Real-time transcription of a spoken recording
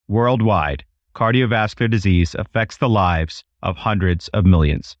Worldwide, cardiovascular disease affects the lives of hundreds of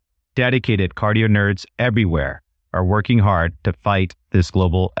millions. Dedicated cardio nerds everywhere are working hard to fight this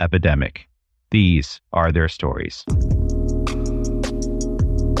global epidemic. These are their stories.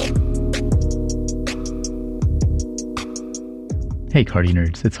 Hey cardio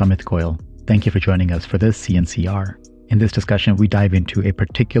nerds, it's Amit Goyal. Thank you for joining us for this CNCR. In this discussion, we dive into a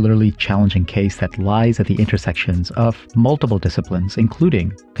particularly challenging case that lies at the intersections of multiple disciplines,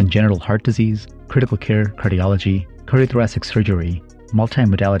 including congenital heart disease, critical care cardiology, cardiothoracic surgery,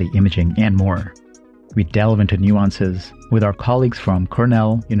 multimodality imaging, and more. We delve into nuances with our colleagues from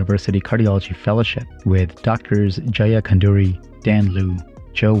Cornell University Cardiology Fellowship with Drs. Jaya Khanduri, Dan Liu,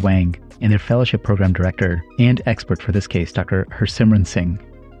 Joe Wang, and their fellowship program director and expert for this case, Dr. Harsimran Singh.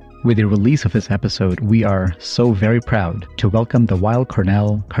 With the release of this episode, we are so very proud to welcome the Weill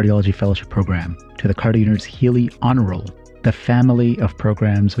Cornell Cardiology Fellowship Program to the Cardio Nerds Healy Honor Roll, the family of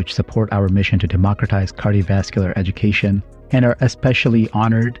programs which support our mission to democratize cardiovascular education, and are especially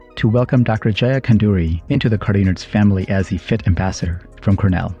honored to welcome Dr. Jaya Khanduri into the Cardio Nerds family as the FIT ambassador from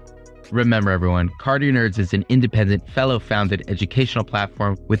Cornell. Remember everyone, Cardio Nerds is an independent, fellow-founded educational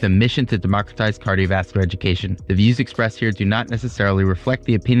platform with a mission to democratize cardiovascular education. The views expressed here do not necessarily reflect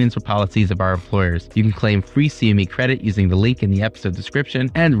the opinions or policies of our employers. You can claim free CME credit using the link in the episode description,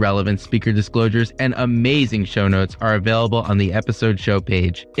 and relevant speaker disclosures and amazing show notes are available on the episode show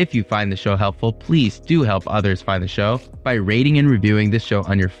page. If you find the show helpful, please do help others find the show by rating and reviewing this show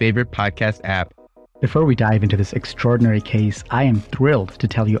on your favorite podcast app. Before we dive into this extraordinary case, I am thrilled to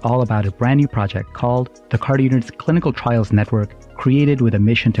tell you all about a brand new project called the Cardio Nerds Clinical Trials Network, created with a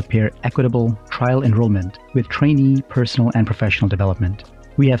mission to pair equitable trial enrollment with trainee, personal, and professional development.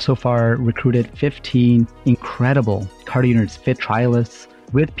 We have so far recruited 15 incredible Cardio Nerds FIT trialists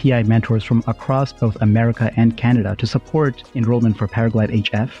with PI mentors from across both America and Canada to support enrollment for Paraglide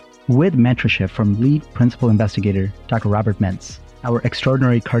HF, with mentorship from lead principal investigator Dr. Robert Mentz. Our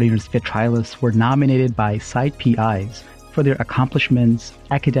extraordinary Cardio Nerds FIT trialists were nominated by site PIs for their accomplishments,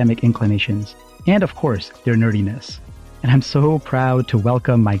 academic inclinations, and of course, their nerdiness. And I'm so proud to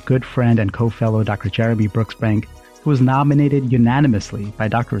welcome my good friend and co-fellow Dr. Jeremy Brooksbank, who was nominated unanimously by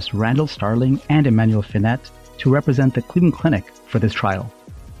Drs. Randall Starling and Emmanuel Finette to represent the Cleveland Clinic for this trial.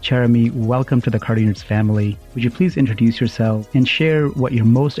 Jeremy, welcome to the Cardio Nerds family. Would you please introduce yourself and share what you're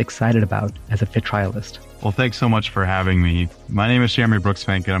most excited about as a FIT trialist? Well, thanks so much for having me. My name is Jeremy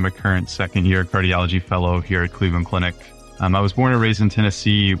Brooksbank, and I'm a current second-year cardiology fellow here at Cleveland Clinic. I was born and raised in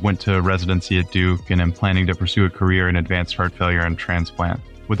Tennessee, went to residency at Duke, and am planning to pursue a career in advanced heart failure and transplant,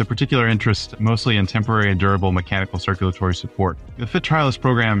 with a particular interest mostly in temporary and durable mechanical circulatory support. The FIT Trialist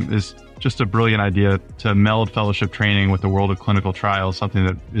program is just a brilliant idea to meld fellowship training with the world of clinical trials, something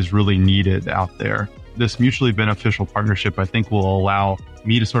that is really needed out there. This mutually beneficial partnership, I think, will allow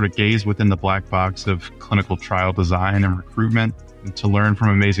me to sort of gaze within the black box of clinical trial design and recruitment, and to learn from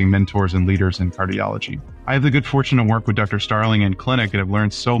amazing mentors and leaders in cardiology. I have the good fortune to work with Dr. Starling in clinic and have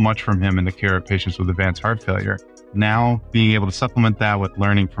learned so much from him in the care of patients with advanced heart failure. Now, being able to supplement that with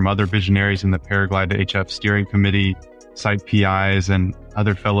learning from other visionaries in the Paraglide HF steering committee, site PIs, and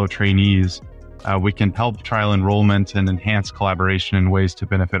other fellow trainees, we can help trial enrollment and enhance collaboration in ways to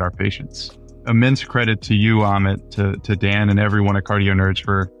benefit our patients. Immense credit to you, Amit, to Dan and everyone at Cardio Nerds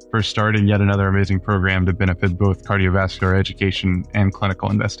for starting yet another amazing program to benefit both cardiovascular education and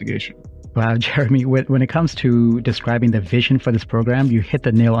clinical investigation. Wow, Jeremy, when it comes to describing the vision for this program, you hit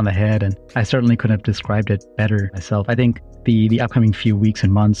the nail on the head, and I certainly couldn't have described it better myself. I think the upcoming few weeks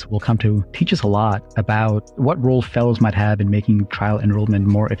and months will come to teach us a lot about what role fellows might have in making trial enrollment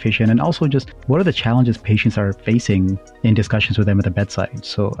more efficient, and also just what are the challenges patients are facing in discussions with them at the bedside.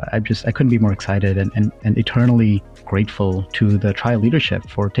 So I couldn't be more excited and eternally grateful to the trial leadership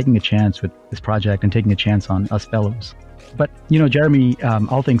for taking a chance with this project and taking a chance on us fellows. But, Jeremy,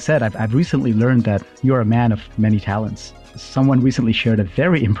 all things said, I've recently learned that you're a man of many talents. Someone recently shared a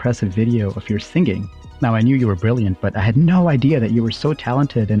very impressive video of your singing. Now, I knew you were brilliant, but I had no idea that you were so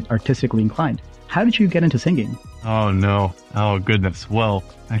talented and artistically inclined. How did you get into singing? Oh, no. Oh, goodness. Well,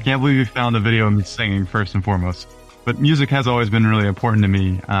 I can't believe you found a video of me singing, first and foremost. But music has always been really important to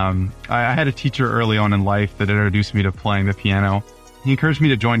me. I had a teacher early on in life that introduced me to playing the piano. He encouraged me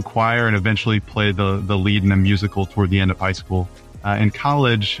to join choir and eventually play the lead in a musical toward the end of high school. In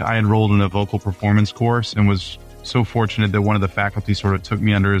college, I enrolled in a vocal performance course and was so fortunate that one of the faculty sort of took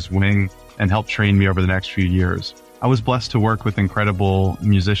me under his wing and helped train me over the next few years. I was blessed to work with incredible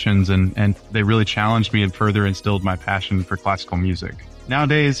musicians, and they really challenged me and further instilled my passion for classical music.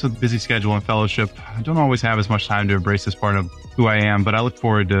 Nowadays, with a busy schedule and fellowship, I don't always have as much time to embrace this part of who I am, but I look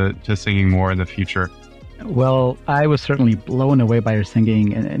forward to singing more in the future. Well, I was certainly blown away by your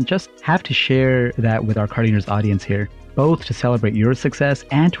singing and just have to share that with our CardioNerds audience here, both to celebrate your success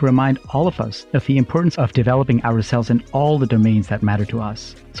and to remind all of us of the importance of developing ourselves in all the domains that matter to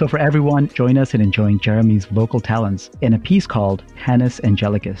us. So for everyone, join us in enjoying Jeremy's vocal talents in a piece called Panis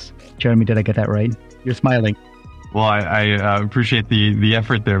Angelicus. Jeremy, did I get that right? You're smiling. Well, I appreciate the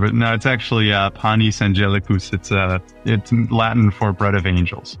effort there, but no, it's actually Panis Angelicus. It's Latin for bread of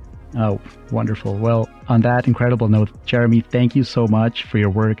angels. Oh, wonderful. Well, on that incredible note, Jeremy, thank you so much for your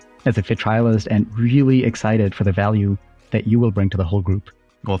work as a fit trialist and really excited for the value that you will bring to the whole group.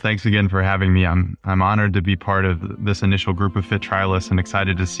 Well, thanks again for having me. I'm honored to be part of this initial group of fit trialists and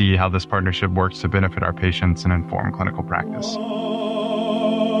excited to see how this partnership works to benefit our patients and inform clinical practice.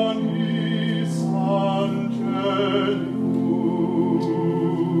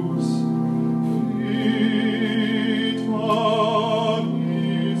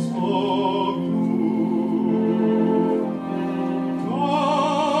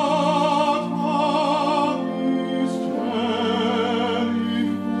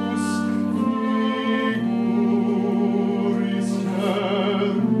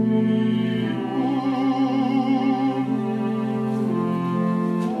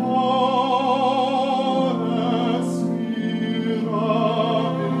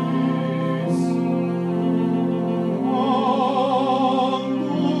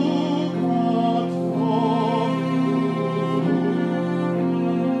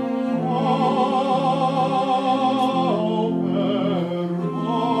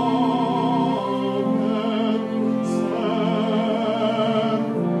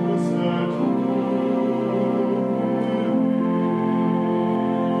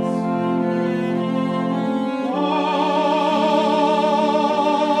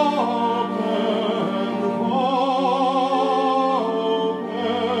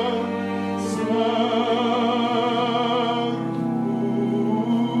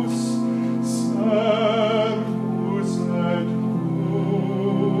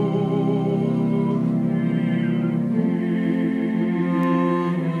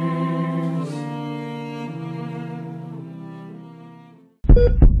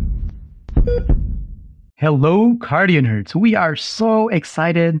 Hello, CardioNerds. We are so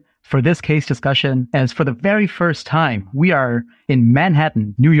excited for this case discussion as for the very first time, we are in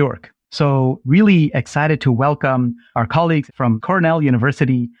Manhattan, New York. So really excited to welcome our colleagues from Cornell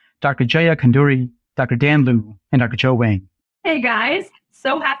University, Dr. Jaya Kanduri, Dr. Dan Liu, and Dr. Joe Wang. Hey guys,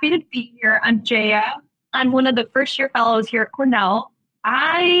 so happy to be here. I'm Jaya. I'm one of the first year fellows here at Cornell.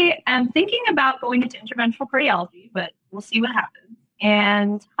 I am thinking about going into interventional cardiology, but we'll see what happens.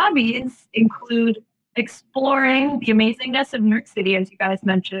 And hobbies include exploring the amazingness of New York City, as you guys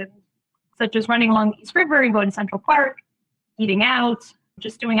mentioned, such as running along the East River and going to Central Park, eating out,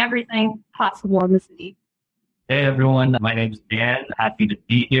 just doing everything possible in the city. Hey everyone, my name is Dan. Happy to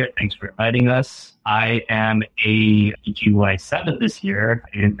be here. Thanks for inviting us. I am a EGY7 this year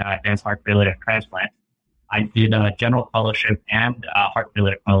in advanced heart failure transplant. I did a general fellowship and a heart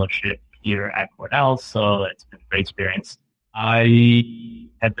failure fellowship here at Cornell, so it's been a great experience. I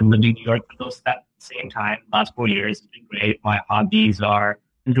have been living in New York for that same time, last 4 years. It's been great. My hobbies are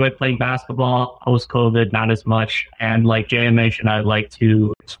enjoy playing basketball, post-COVID, not as much. And like Jay mentioned, I'd like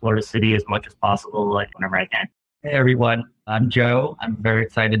to explore the city as much as possible, like whenever I can. Hey everyone, I'm Joe. I'm very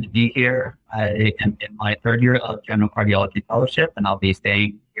excited to be here. I am in my third year of general cardiology fellowship, and I'll be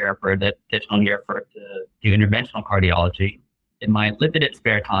staying here for the additional year to do interventional cardiology. In my limited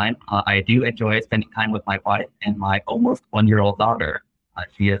spare time, I do enjoy spending time with my wife and my almost 1-year-old daughter.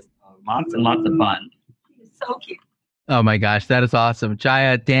 She is lots and lots of fun. She's so cute. Oh my gosh, that is awesome.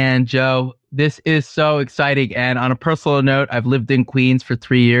 Jaya, Dan, Joe, this is so exciting. And on a personal note, I've lived in Queens for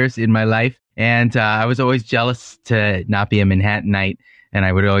 3 years in my life. And I was always jealous to not be a Manhattanite. And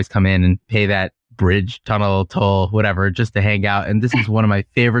I would always come in and pay that bridge, tunnel, toll, whatever, just to hang out. And this is one of my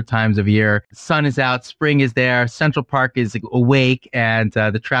favorite times of year. The sun is out, spring is there, Central Park is awake, and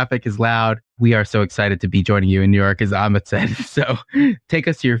the traffic is loud. We are so excited to be joining you in New York, as Amit said. So take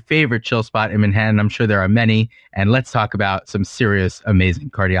us to your favorite chill spot in Manhattan. I'm sure there are many. And let's talk about some serious,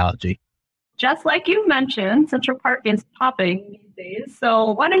 amazing cardiology. Just like you mentioned, Central Park is popping these days.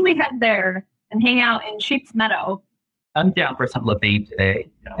 So why don't we head there and hang out in Sheep's Meadow? I'm down for some Levain today.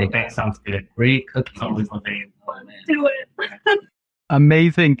 I think that sounds good. Great cookies on Levain. Do it.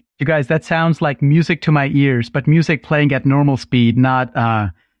 Amazing. You guys, that sounds like music to my ears, but music playing at normal speed, not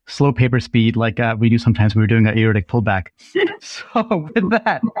slow paper speed like we do sometimes when we're doing an aortic pullback. So with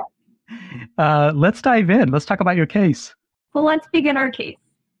that, let's dive in. Let's talk about your case. Well, let's begin our case.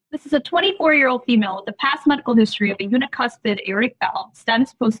 This is a 24-year-old female with a past medical history of a unicuspid aortic valve,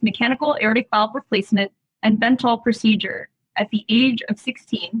 status post mechanical aortic valve replacement, and Bentall procedure at the age of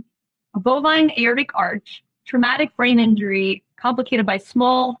 16, a bovine aortic arch, traumatic brain injury complicated by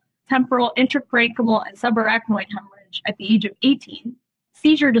small temporal, intraparenchymal, and subarachnoid hemorrhage at the age of 18,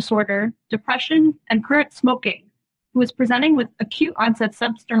 seizure disorder, depression, and current smoking, who was presenting with acute onset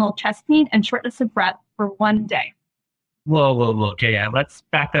substernal chest pain and shortness of breath for 1 day. Whoa, Jaya, let's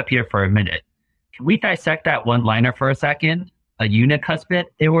back up here for a minute. Can we dissect that one-liner for a second? A unicuspid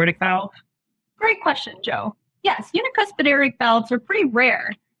aortic valve? Great question, Joe. Yes, unicuspid aortic valves are pretty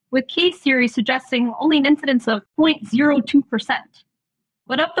rare, with case series suggesting only an incidence of 0.02%.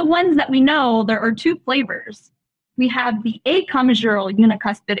 But of the ones that we know, there are 2 flavors. We have the acommissural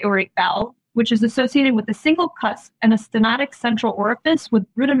unicuspid aortic valve, which is associated with a single cusp and a stenotic central orifice with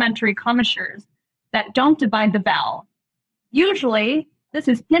rudimentary commissures that don't divide the valve. Usually, this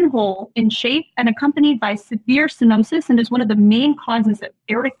is pinhole in shape and accompanied by severe stenosis and is one of the main causes of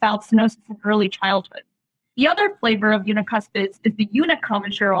aortic valve stenosis in early childhood. The other flavor of unicuspids is the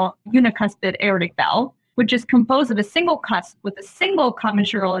unicommissural unicuspid aortic valve, which is composed of a single cusp with a single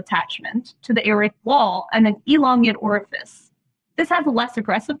commissural attachment to the aortic wall and an elongate orifice. This has a less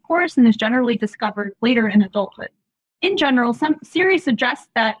aggressive course and is generally discovered later in adulthood. In general, some theories suggest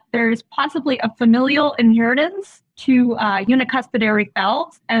that there is possibly a familial inheritance to unicuspid aortic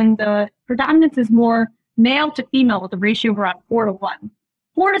valves, and the predominance is more male to female with a ratio of around 4:1.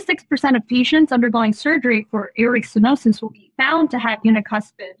 4 to 6% of patients undergoing surgery for aortic stenosis will be found to have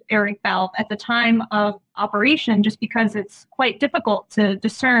unicuspid aortic valve at the time of operation, just because it's quite difficult to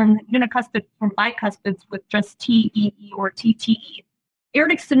discern unicuspid from bicuspids with just TEE or TTE.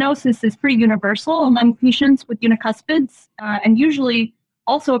 Aortic stenosis is pretty universal among patients with unicuspids and usually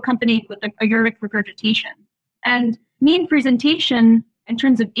also accompanied with aortic regurgitation. And mean presentation in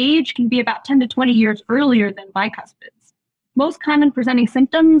terms of age can be about 10 to 20 years earlier than bicuspids. Most common presenting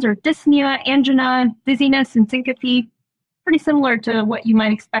symptoms are dyspnea, angina, dizziness, and syncope, pretty similar to what you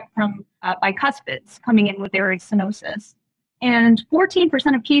might expect from bicuspids coming in with aortic stenosis. And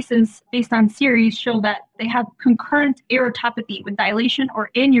 14% of cases based on series show that they have concurrent aortopathy with dilation or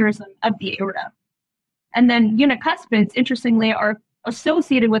aneurysm of the aorta. And then unicuspids, interestingly, are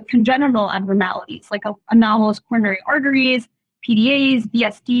associated with congenital abnormalities like anomalous coronary arteries, PDAs,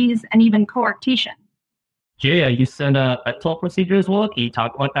 VSDs, and even coarctation. Jaya, you said a Bentall procedure as well. Can you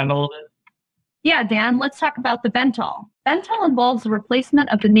talk about that a little bit? Yeah, Dan, let's talk about the Bentall. Bentall involves the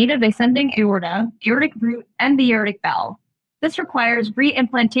replacement of the native ascending aorta, aortic root, and the aortic valve. This requires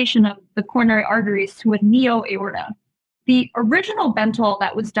re-implantation of the coronary arteries to a neo-aorta. The original Bentall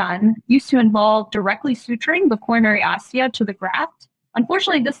that was done used to involve directly suturing the coronary ostia to the graft.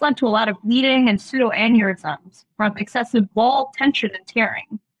 Unfortunately, this led to a lot of bleeding and pseudoaneurysms from excessive wall tension and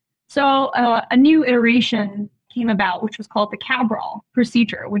tearing. So a new iteration came about, which was called the Cabral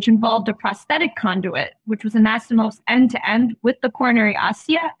procedure, which involved a prosthetic conduit, which was anastomosed end-to-end with the coronary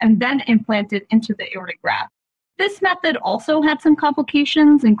ostia and then implanted into the aortic graft. This method also had some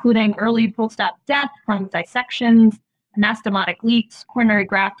complications, including early post-op death from dissections, anastomotic leaks, coronary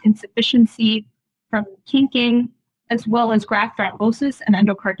graft insufficiency from kinking, as well as graft thrombosis and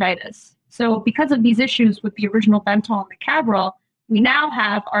endocarditis. So because of these issues with the original Bentall and the Cabral, we now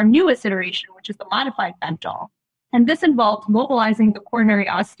have our newest iteration, which is the modified Bentall. And this involves mobilizing the coronary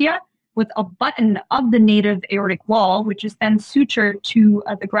ostia with a button of the native aortic wall, which is then sutured to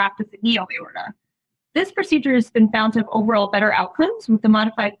the graft of the neo-aorta. This procedure has been found to have overall better outcomes with the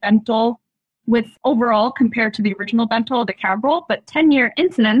modified Bentall, with overall compared to the original Bentall, the Cabral, but 10-year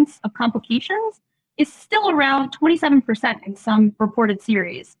incidence of complications is still around 27% in some reported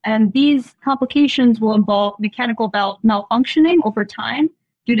series. And these complications will involve mechanical valve malfunctioning over time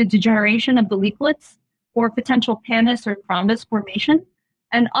due to degeneration of the leaflets or potential pannus or thrombus formation.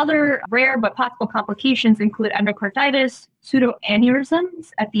 And other rare but possible complications include endocarditis,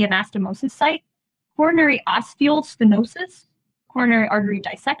 pseudoaneurysms at the anastomosis site, coronary ostial stenosis, coronary artery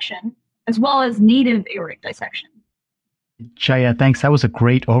dissection, as well as native aortic dissection. Jaya, thanks. That was a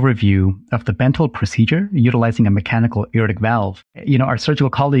great overview of the Bentall procedure utilizing a mechanical aortic valve. You know, our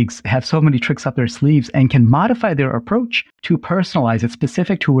surgical colleagues have so many tricks up their sleeves and can modify their approach to personalize it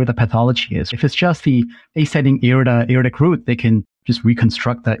specific to where the pathology is. If it's just the ascending aorta, aortic root, they can just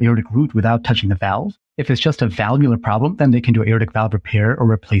reconstruct the aortic root without touching the valve. If it's just a valvular problem, then they can do aortic valve repair or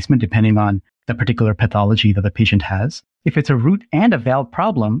replacement depending on the particular pathology that the patient has. If it's a root and a valve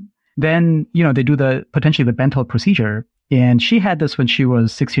problem, then, you know, they do potentially the Bentall procedure And she had this when she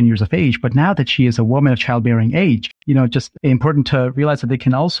was 16 years of age. But now that she is a woman of childbearing age, just important to realize that they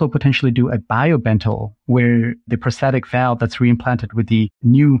can also potentially do a biobental, where the prosthetic valve that's reimplanted with the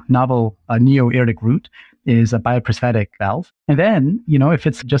new novel neo-aortic root is a bioprosthetic valve. And then, if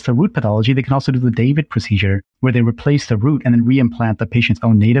it's just a root pathology, they can also do the David procedure, where they replace the root and then reimplant the patient's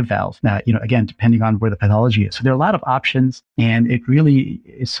own native valve. Now, again, depending on where the pathology is. So there are a lot of options, and it really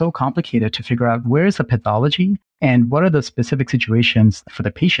is so complicated to figure out where is the pathology and what are the specific situations for the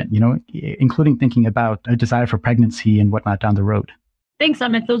patient, including thinking about a desire for pregnancy and whatnot down the road. Thanks,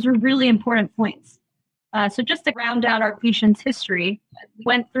 Amit. Those are really important points. So just to round out our patient's history,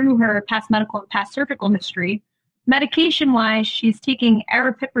 went through her past medical and past surgical history. Medication-wise, she's taking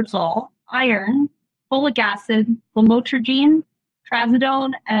aripiprazole, iron, folic acid, lamotrigine,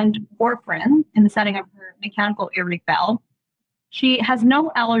 trazodone, and warfarin in the setting of her mechanical aortic valve. She has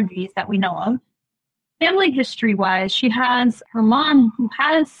no allergies that we know of. Family history-wise, she has her mom who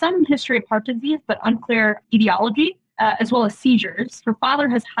has some history of heart disease, but unclear etiology, as well as seizures. Her father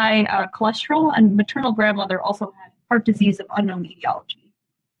has high cholesterol, and maternal grandmother also had heart disease of unknown etiology.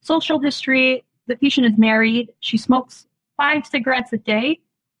 Social history, the patient is married. She smokes 5 cigarettes a day,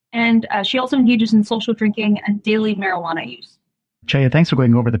 and she also engages in social drinking and daily marijuana use. Jaya, thanks for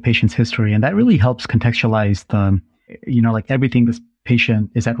going over the patient's history, and that really helps contextualize the, everything this patient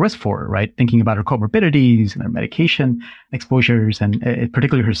is at risk for, right? Thinking about her comorbidities and her medication exposures, and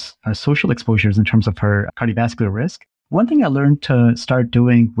particularly her social exposures in terms of her cardiovascular risk. One thing I learned to start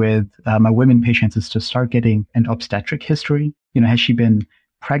doing with my women patients is to start getting an obstetric history. Has she been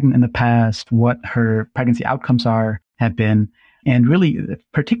pregnant in the past? What her pregnancy outcomes have been? And really,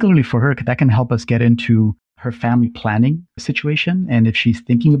 particularly for her, that can help us get into her family planning situation and if she's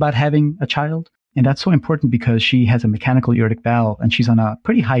thinking about having a child. And that's so important because she has a mechanical aortic valve and she's on a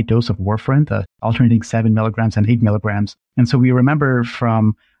pretty high dose of warfarin, the alternating 7 milligrams and 8 milligrams. And so we remember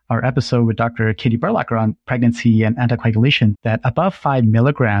from our episode with Dr. Katie Berlacher on pregnancy and anticoagulation that above 5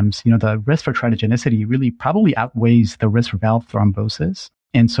 milligrams, the risk for teratogenicity really probably outweighs the risk for valve thrombosis.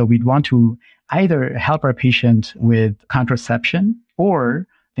 And so we'd want to either help our patient with contraception or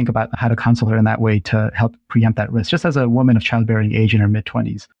think about how to counsel her in that way to help preempt that risk, just as a woman of childbearing age in her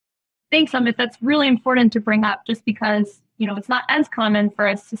mid-20s. Thanks, Amit. That's really important to bring up just because, it's not as common for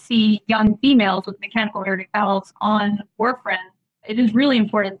us to see young females with mechanical aortic valves on warfarin. It is really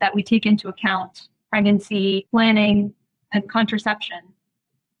important that we take into account pregnancy, planning, and contraception.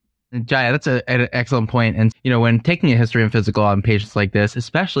 Jaya, that's an excellent point. And, when taking a history and physical on patients like this,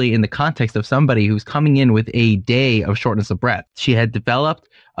 especially in the context of somebody who's coming in with a day of shortness of breath, she had developed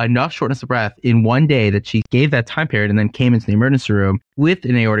enough shortness of breath in one day that she gave that time period and then came into the emergency room with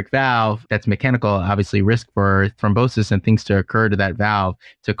an aortic valve that's mechanical, obviously risk for thrombosis and things to occur to that valve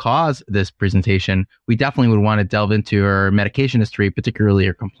to cause this presentation. We definitely would want to delve into her medication history, particularly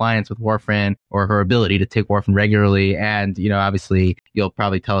her compliance with warfarin or her ability to take warfarin regularly. And, obviously you'll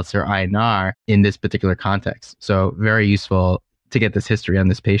probably tell us her INR in this particular context. So very useful to get this history on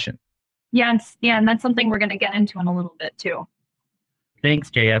this patient. Yes. Yeah. And that's something we're going to get into in a little bit too.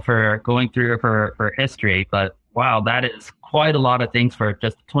 Thanks, Jaya, for going through her history. But wow, that is quite a lot of things for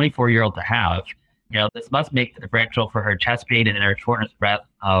just a 24-year-old to have. This must make the differential for her chest pain and her shortness of breath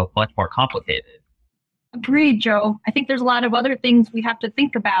much more complicated. Agreed, Joe. I think there's a lot of other things we have to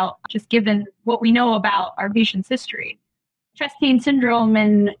think about, just given what we know about our patient's history. Chest pain syndrome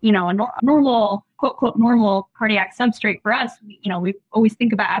and, a normal, quote, quote, normal cardiac substrate for us, we always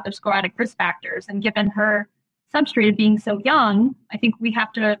think about atherosclerotic risk factors. And given her substrate being so young, I think we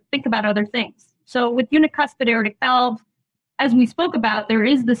have to think about other things. So with unicuspid aortic valve, as we spoke about, there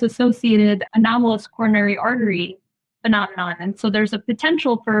is this associated anomalous coronary artery phenomenon. And so there's a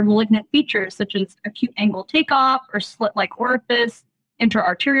potential for malignant features such as acute angle takeoff or slit-like orifice,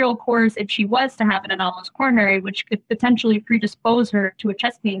 interarterial cores if she was to have an anomalous coronary, which could potentially predispose her to a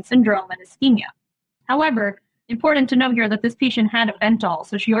chest pain syndrome and ischemia. However, important to note here that this patient had a Bentall,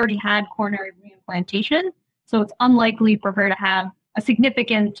 so she already had coronary reimplantation. So it's unlikely for her to have a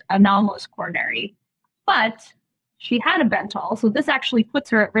significant anomalous coronary. But she had a Bentall, so this actually puts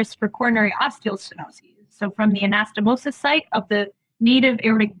her at risk for coronary osteostenosis. So from the anastomosis site of the native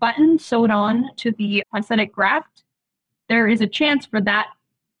aortic button sewed on to the prosthetic graft, there is a chance for that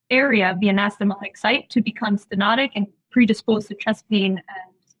area of the anastomotic site to become stenotic and predispose to chest pain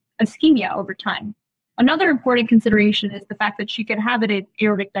and ischemia over time. Another important consideration is the fact that she could have an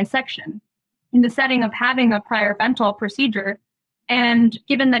aortic dissection in the setting of having a prior Bentall procedure. And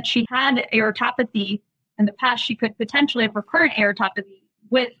given that she had aortopathy in the past, she could potentially have recurrent aortopathy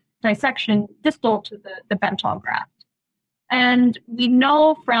with dissection distal to the Bentall graft. And we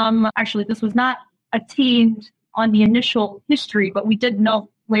know from, actually, this was not attained on the initial history, but we did know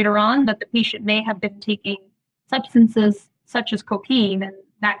later on that the patient may have been taking substances such as cocaine, and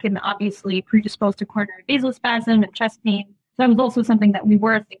that can obviously predispose to coronary vasospasm and chest pain. So that was also something that we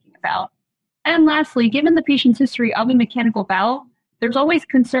were thinking about. And lastly, given the patient's history of a mechanical valve, there's always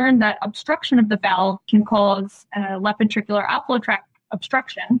concern that obstruction of the valve can cause left ventricular outflow tract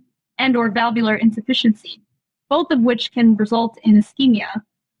obstruction and or valvular insufficiency, both of which can result in ischemia.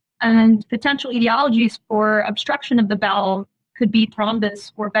 And potential etiologies for obstruction of the valve could be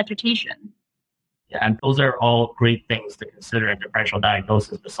thrombus or vegetation. Yeah, and those are all great things to consider in differential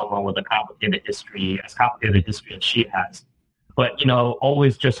diagnosis for someone with a complicated history as she has. But,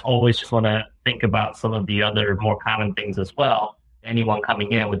 always just want to think about some of the other more common things as well. Anyone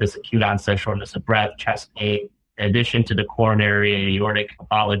coming in with this acute onset shortness of breath, chest pain, in addition to the coronary and aortic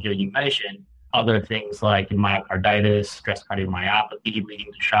pathology you mentioned, other things like myocarditis, stress cardiomyopathy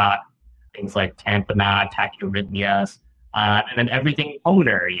leading to shock, things like tamponade, tachyarrhythmias, and then everything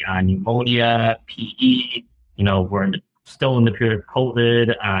pulmonary, pneumonia, PE. We're still in the period of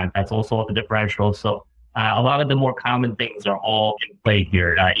COVID. That's also the differential. So a lot of the more common things are all in play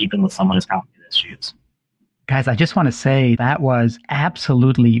here, even with someone with complicated issues. Guys, I just want to say that was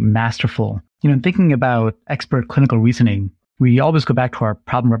absolutely masterful. In thinking about expert clinical reasoning, we always go back to our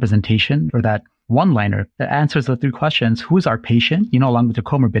problem representation, or that one-liner that answers the three questions. Who is our patient, along with their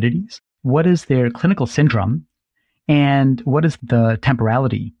comorbidities? What is their clinical syndrome? And what is the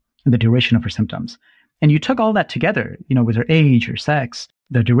temporality and the duration of her symptoms? And you took all that together, with her age, her sex,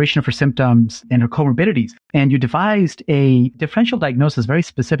 the duration of her symptoms, and her comorbidities. And you devised a differential diagnosis very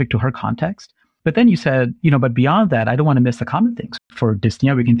specific to her context. But then you said, but beyond that, I don't want to miss the common things. For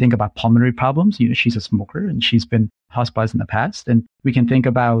dyspnea, we can think about pulmonary problems. She's a smoker and she's been hospitalized in the past. And we can think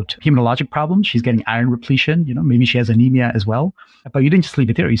about hematologic problems. She's getting iron repletion. Maybe she has anemia as well. But you didn't just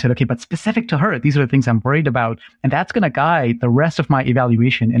leave it there. You said, okay, but specific to her, these are the things I'm worried about. And that's going to guide the rest of my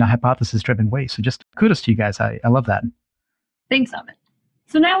evaluation in a hypothesis-driven way. So just kudos to you guys. I love that. Thanks, Amit.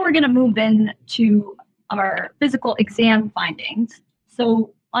 So now we're going to move in to our physical exam findings.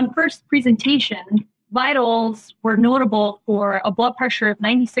 So on first presentation, vitals were notable for a blood pressure of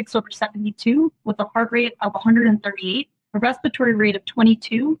 96/72 with a heart rate of 138, a respiratory rate of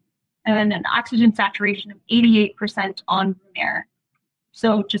 22, and an oxygen saturation of 88% on room air.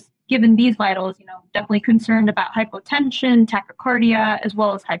 So just given these vitals, definitely concerned about hypotension, tachycardia, as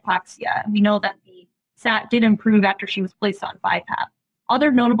well as hypoxia. And we know that the SAT did improve after she was placed on BiPAP.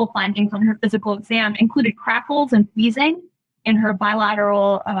 Other notable findings on her physical exam included crackles and wheezing in her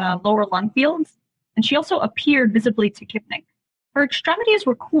bilateral lower lung fields, and she also appeared visibly tachypnic. Her extremities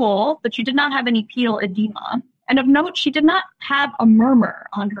were cool, but she did not have any pedal edema. And of note, she did not have a murmur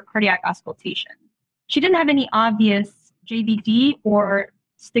on her cardiac auscultation. She didn't have any obvious JVD or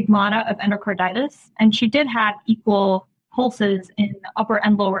stigmata of endocarditis, and she did have equal pulses in the upper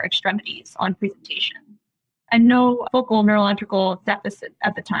and lower extremities on presentation, and no focal neurological deficit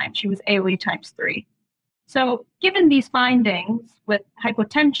at the time. She was AOE times 3. So given these findings with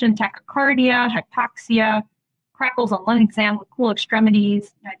hypotension, tachycardia, hypoxia, crackles on lung exam with cool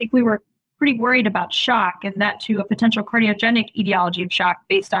extremities, I think we were pretty worried about shock, and that to a potential cardiogenic etiology of shock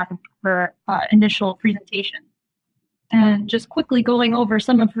based on her initial presentation. And just quickly going over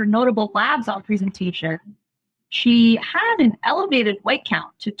some of her notable labs on presentation, she had an elevated white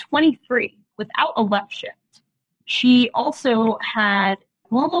count to 23 without a left shift. She also had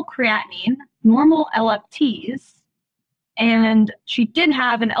normal creatinine, normal LFTs, and she did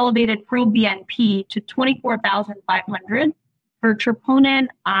have an elevated proBNP to 24,500. Her troponin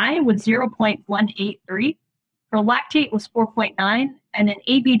I was 0.183. Her lactate was 4.9, and an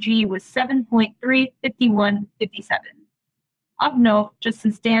ABG was 7.35157. Of note, just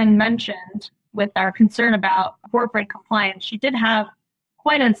as Dan mentioned, with our concern about warfarin compliance, she did have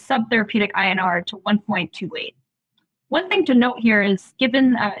quite a subtherapeutic INR to 1.28. One thing to note here is,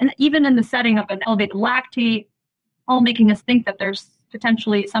 given even in the setting of an elevated lactate, all making us think that there's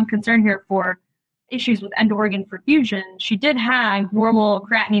potentially some concern here for issues with end-organ perfusion, she did have normal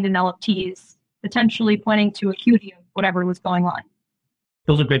creatinine and LFTs, potentially pointing to acuity of whatever was going on.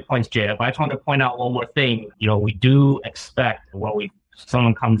 Those are great points, Jay. But I just want to point out one more thing. We do expect when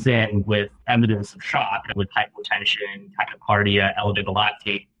someone comes in with evidence of shock, with hypotension, tachycardia, elevated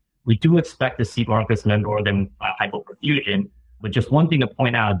lactate, we do expect to see markers of end-organ hypoperfusion. But just one thing to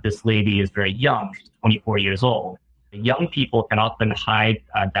point out, this lady is very young. She's 24 years old. Young people can often hide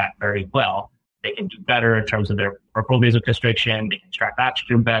that very well. They can do better in terms of their peripheral vasoconstriction. They can track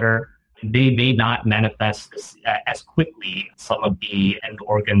oxygen better. They may not manifest as quickly some of the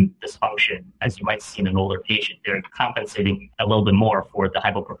end-organ dysfunction as you might see in an older patient. They're compensating a little bit more for the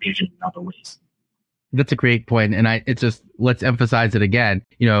hypoperfusion in other ways. That's a great point. And let's emphasize it again.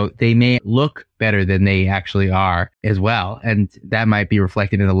 They may look better than they actually are as well. And that might be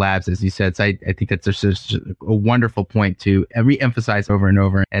reflected in the labs, as you said. So I think that's just a wonderful point to re-emphasize over and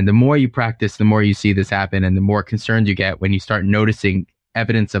over. And the more you practice, the more you see this happen and the more concerned you get when you start noticing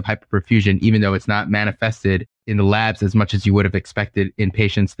evidence of hyperperfusion, even though it's not manifested in the labs as much as you would have expected in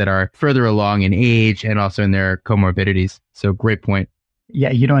patients that are further along in age and also in their comorbidities. So great point.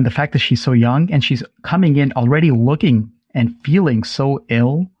 Yeah, and the fact that she's so young and she's coming in already looking and feeling so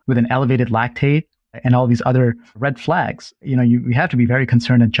ill with an elevated lactate and all these other red flags, you have to be very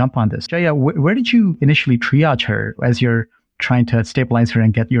concerned and jump on this. Jaya, where did you initially triage her as you're trying to stabilize her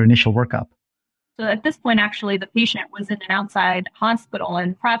and get your initial workup? So at this point, actually, the patient was in an outside hospital,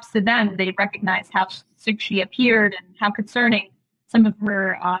 and perhaps to them, they recognized how sick she appeared and how concerning some of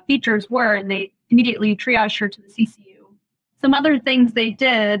her features were, and they immediately triaged her to the CCU. Some other things they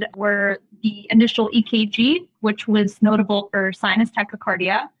did were the initial EKG, which was notable for sinus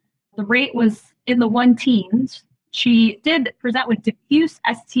tachycardia. The rate was in the 1-teens. She did present with diffuse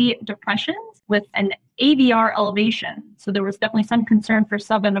ST depressions with an AVR elevation. So there was definitely some concern for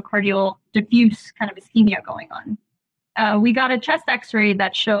subendocardial diffuse kind of ischemia going on. We got a chest x-ray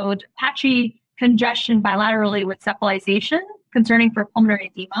that showed patchy congestion bilaterally with sepalization, concerning for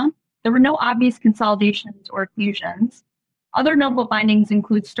pulmonary edema. There were no obvious consolidations or effusions. Other notable findings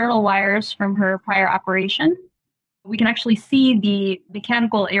include sternal wires from her prior operation. We can actually see the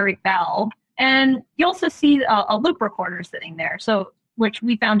mechanical aortic valve, and you also see a loop recorder sitting there. So, which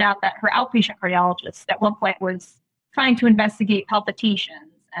we found out that her outpatient cardiologist at one point was trying to investigate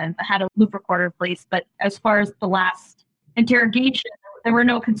palpitations and had a loop recorder placed. But as far as the last interrogation, there were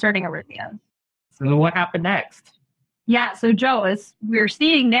no concerning arrhythmias. So what happened next? Yeah, so Joe, as we're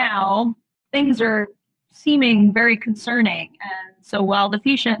seeing now, things are seeming very concerning. And so while the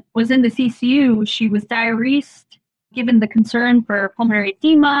patient was in the CCU, she was diuresed, given the concern for pulmonary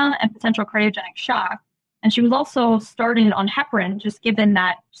edema and potential cardiogenic shock. And she was also started on heparin, just given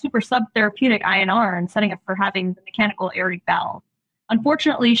that super subtherapeutic INR and setting up for having the mechanical aortic valve.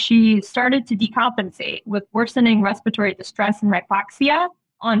 Unfortunately, she started to decompensate with worsening respiratory distress and hypoxia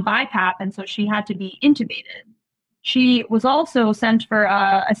on BiPAP, and so she had to be intubated. She was also sent for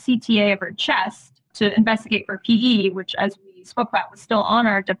a CTA of her chest to investigate for PE, which, as we spoke about, was still on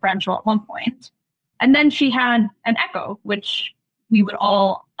our differential at one point. And then she had an echo, which we would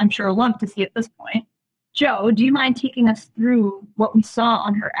all, I'm sure, love to see at this point. Joe, do you mind taking us through what we saw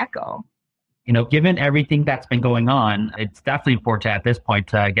on her echo? Given everything that's been going on, it's definitely important at this point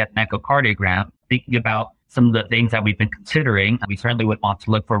to get an echocardiogram. Thinking about some of the things that we've been considering, we certainly would want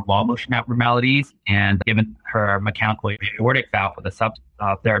to look for wall motion abnormalities. And given her mechanical aortic valve with a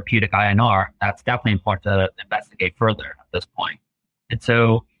subtherapeutic INR, that's definitely important to investigate further at this point. And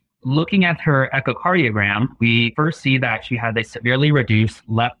so looking at her echocardiogram, we first see that she had a severely reduced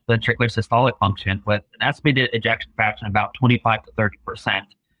left ventricular systolic function with an estimated ejection fraction of about 25 to 30%.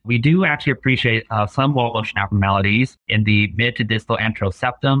 We do actually appreciate some wall motion abnormalities in the mid to distal anterior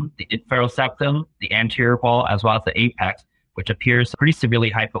septum, the inferior septum, the anterior wall, as well as the apex, which appears pretty severely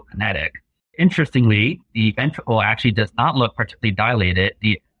hypokinetic. Interestingly, the ventricle actually does not look particularly dilated.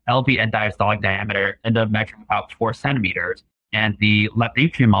 The LV end diastolic diameter ended up measuring about 4 centimeters, and the left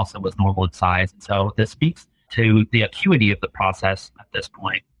atrium also was normal in size. So this speaks to the acuity of the process at this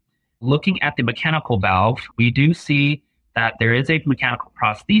point. Looking at the mechanical valve, we do see that there is a mechanical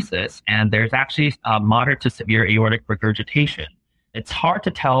prosthesis, and there's actually moderate to severe aortic regurgitation. It's hard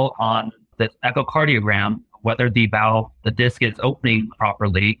to tell on the echocardiogram whether the valve, the disc is opening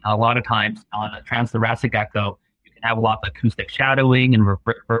properly. A lot of times on a transthoracic echo, you can have a lot of acoustic shadowing and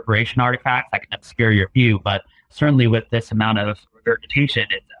reverberation artifacts that can obscure your view, but certainly with this amount of regurgitation,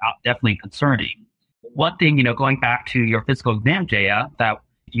 it's definitely concerning. One thing, going back to your physical exam, Jaya, that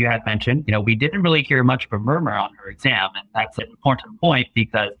you had mentioned, we didn't really hear much of a murmur on her exam. And that's an important point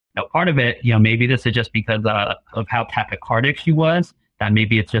because, part of it, maybe this is just because of how tachycardic she was, that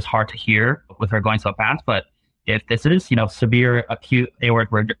maybe it's just hard to hear with her going so fast. But if this is, severe acute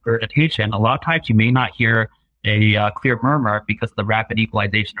aortic regurgitation, a lot of times you may not hear a clear murmur because of the rapid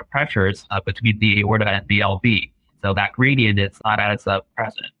equalization of pressures between the aorta and the LV. So that gradient is not as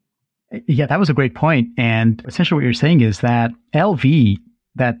present. Yeah, that was a great point. And essentially what you're saying is that LV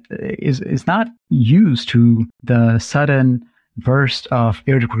that is not used to the sudden burst of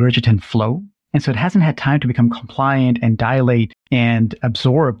aortic regurgitant flow And so it hasn't had time to become compliant and dilate and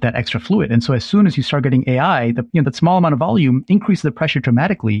absorb that extra fluid. And so as soon as you start getting AI, that small amount of volume increases the pressure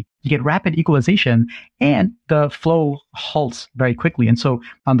dramatically. You get rapid equalization and the flow halts very quickly. And so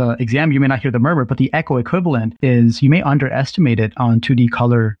on the exam, you may not hear the murmur, but the echo equivalent is you may underestimate it on 2D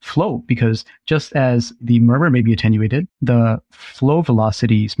color flow, because just as the murmur may be attenuated, the flow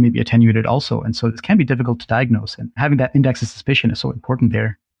velocities may be attenuated also. And so this can be difficult to diagnose, and having that index of suspicion is so important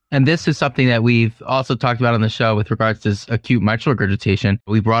there. And this is something that we've also talked about on the show with regards to acute mitral regurgitation.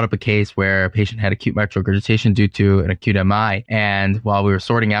 We brought up a case where a patient had acute mitral regurgitation due to an acute MI. And while we were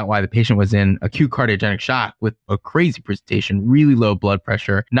sorting out why the patient was in acute cardiogenic shock with a crazy presentation, really low blood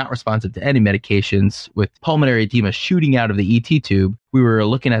pressure, not responsive to any medications, with pulmonary edema shooting out of the ET tube, we were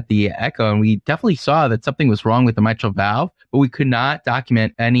looking at the echo and we definitely saw that something was wrong with the mitral valve, but we could not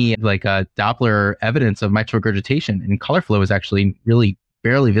document any Doppler evidence of mitral regurgitation. And color flow was actually really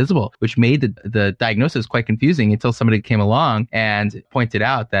barely visible, which made the diagnosis quite confusing until somebody came along and pointed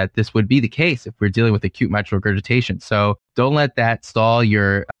out that this would be the case if we're dealing with acute mitral regurgitation. So don't let that stall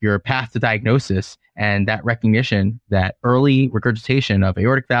your path to diagnosis, and that recognition that early regurgitation of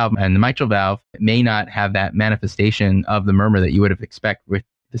aortic valve and the mitral valve may not have that manifestation of the murmur that you would have expected with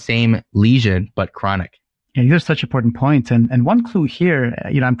the same lesion, but chronic. Yeah, these are such important points. And one clue here,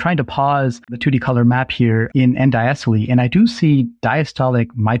 I'm trying to pause the 2D color map here in end diastole, and I do see diastolic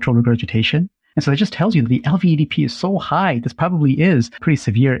mitral regurgitation. And so that just tells you that the LVEDP is so high, this probably is pretty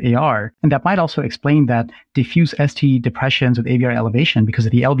severe AR. And that might also explain that diffuse ST depressions with AVR elevation, because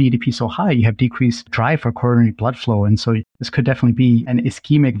of the LVEDP so high, you have decreased drive for coronary blood flow. And so this could definitely be an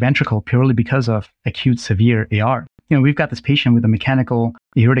ischemic ventricle purely because of acute severe AR. We've got this patient with a mechanical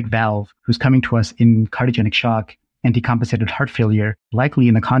aortic valve who's coming to us in cardiogenic shock and decompensated heart failure, likely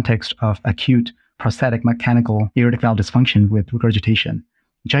in the context of acute prosthetic mechanical aortic valve dysfunction with regurgitation.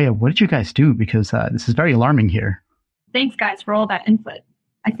 Jaya, what did you guys do? Because this is very alarming here. Thanks, guys, for all that input.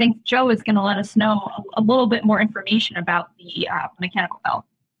 I think Joe is going to let us know a little bit more information about the mechanical valve.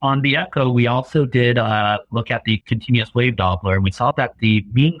 On the echo, we also did look at the continuous wave Doppler, and we saw that the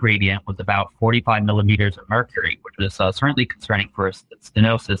mean gradient was about 45 millimeters of mercury, which was certainly concerning for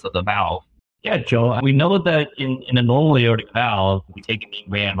stenosis of the valve. Yeah, Joe, we know that in a normal aortic valve, we take a mean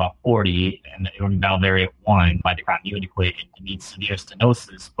gradient about 40, and the aortic valve area 1 by the continuity equation to mean severe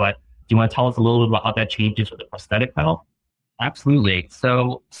stenosis. But do you want to tell us a little bit about how that changes with the prosthetic valve? Absolutely.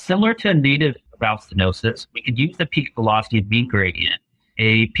 So similar to native valve stenosis, we could use the peak velocity mean gradient.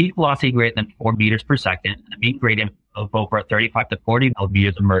 A peak velocity greater than 4 meters per second, a mean gradient of over 35 to 40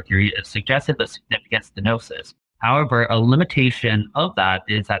 millimeters of mercury is suggestive of significant stenosis. However, a limitation of that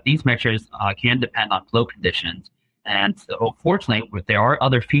is that these measures can depend on flow conditions. And so, fortunately, there are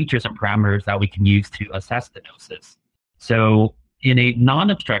other features and parameters that we can use to assess stenosis. So, in a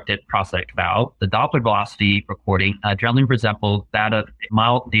non-obstructed prosthetic valve, the Doppler velocity recording generally resembles that of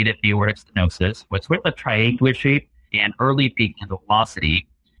mild native aortic stenosis, with sort of a triangular shape and early peak in velocity.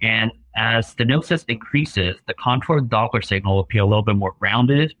 And as stenosis increases, the contour of the Doppler signal will appear a little bit more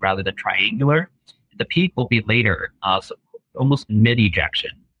rounded rather than triangular. The peak will be later, so almost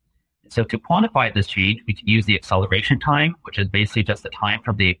mid-ejection. So to quantify this change, we can use the acceleration time, which is basically just the time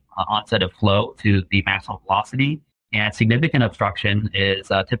from the onset of flow to the maximum velocity. And significant obstruction is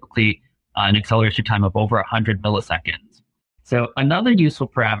typically an acceleration time of over 100 milliseconds. So another useful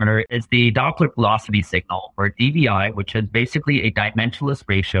parameter is the Doppler velocity signal, or DVI, which is basically a dimensionless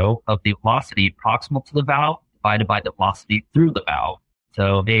ratio of the velocity proximal to the valve divided by the velocity through the valve.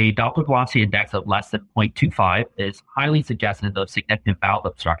 So a Doppler velocity index of less than 0.25 is highly suggestive of significant valve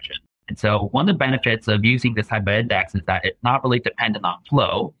obstruction. And so one of the benefits of using this type of index is that it's not really dependent on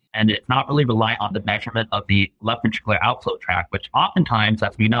flow, and it's not really reliant on the measurement of the left ventricular outflow tract, which oftentimes,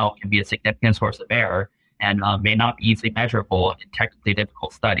 as we know, can be a significant source of error and may not be easily measurable in technically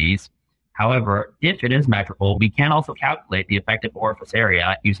difficult studies. However, if it is measurable, we can also calculate the effective orifice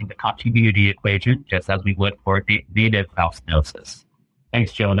area using the continuity equation, just as we would for native valve stenosis.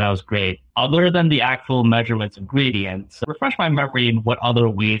 Thanks, Joe. That was great. Other than the actual measurements and gradients, refresh my memory in what other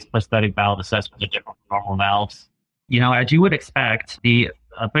ways prosthetic valve assessments are different from normal valves. As you would expect, the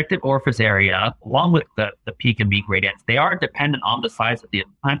effective orifice area, along with the peak and mean gradients, they are dependent on the size of the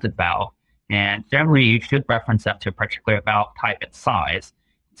implanted valve. And generally, you should reference them to a particular valve type and size.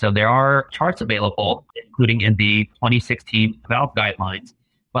 So there are charts available, including in the 2016 valve guidelines.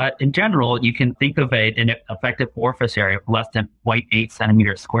 But in general, you can think of an effective orifice area of less than 0.8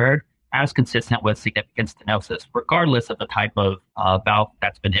 centimeters squared as consistent with significant stenosis, regardless of the type of valve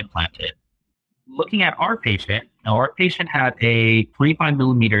that's been implanted. Looking at our patient had a 25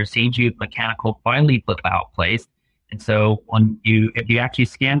 millimeter St. Jude mechanical bileaflet valve placed, And so if you actually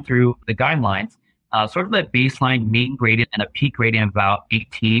scan through the guidelines, sort of the baseline mean gradient and a peak gradient of about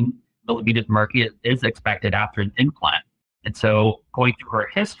 18 millimeters of mercury is expected after an implant. And so going through her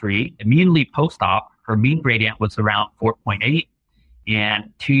history, immediately post-op, her mean gradient was around 4.8.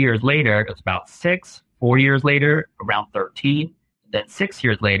 And 2 years later, it was about 6. 4 years later, around 13. Then 6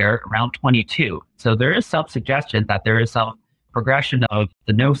 years later, around 22. So there is some suggestion that there is some progression of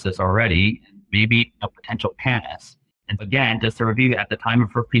stenosis already, and maybe a potential pannus. And again, just to review, at the time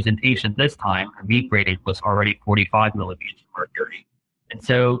of her presentation this time, her mean gradient was already 45 millimeters of mercury. And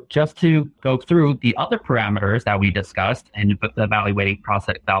so just to go through the other parameters that we discussed and with evaluating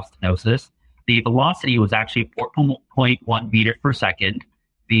prosthetic valve stenosis, the velocity was actually 4.1 meters per second.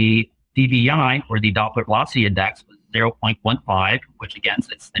 The DVI, or the Doppler Velocity Index, was 0.15, which again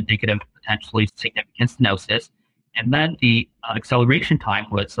is indicative of potentially significant stenosis. And then the acceleration time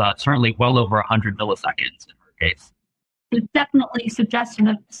was certainly well over 100 milliseconds in her case. There's definitely suggestion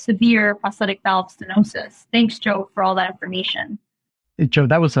of severe prosthetic valve stenosis. Thanks, Joe, for all that information. Joe,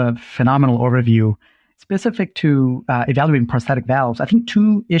 that was a phenomenal overview. Specific to evaluating prosthetic valves, I think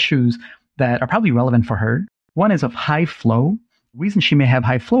two issues that are probably relevant for her. One is of high flow. The reason she may have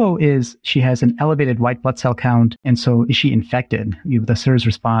high flow is she has an elevated white blood cell count, and so is she infected with a SIRS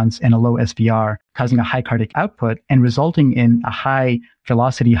response and a low SVR, causing a high cardiac output and resulting in a high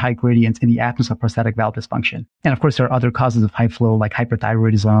velocity, high gradients in the absence of prosthetic valve dysfunction. And of course, there are other causes of high flow like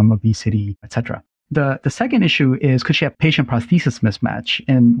hyperthyroidism, obesity, etc. The second issue is, could she have patient prosthesis mismatch?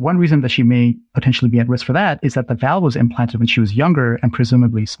 And one reason that she may potentially be at risk for that is that the valve was implanted when she was younger and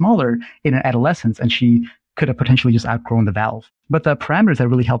presumably smaller in her adolescence, and she could have potentially just outgrown the valve. But the parameters that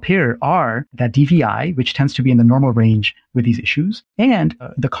really help here are that DVI, which tends to be in the normal range with these issues, and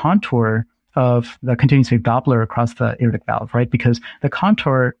the contour of the continuous wave Doppler across the aortic valve, right? Because the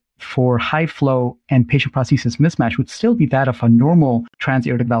contour for high flow and patient prosthesis mismatch would still be that of a normal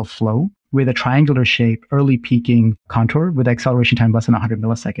transaortic valve flow with a triangular shape, early peaking contour with acceleration time less than 100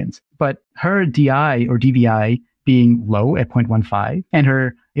 milliseconds. But her DI or DVI being low at 0.15 and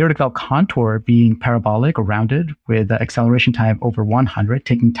her aortic valve contour being parabolic or rounded with the acceleration time over 100,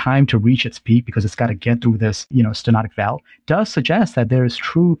 taking time to reach its peak because it's got to get through this, stenotic valve, does suggest that there is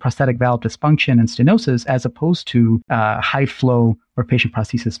true prosthetic valve dysfunction and stenosis as opposed to high flow or patient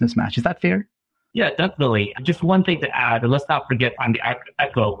prosthesis mismatch. Is that fair? Yeah, definitely. Just one thing to add, let's not forget on the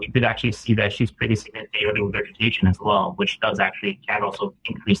echo, we did actually see that she's pretty significant aortic vegetation as well, which can also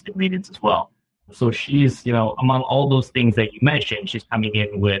increase the gradients as well. So she's, among all those things that you mentioned, she's coming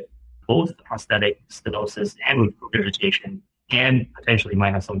in with both the prosthetic stenosis and with vegetation, and potentially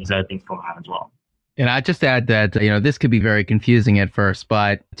might have some of these other things going on as well. And I just add that, this could be very confusing at first,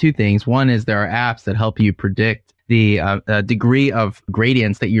 but two things. One is there are apps that help you predict the degree of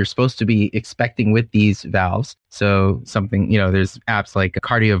gradients that you're supposed to be expecting with these valves. So something, there's apps like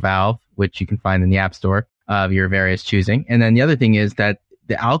CardioValve, which you can find in the App Store of your various choosing. And then the other thing is that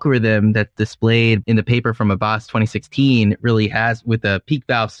the algorithm that's displayed in the paper from Abbas 2016 really has, with the peak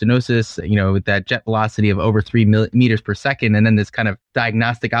valve stenosis, with that jet velocity of over 3 meters per second, and then this kind of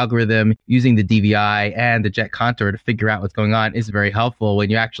diagnostic algorithm using the DVI and the jet contour to figure out what's going on is very helpful when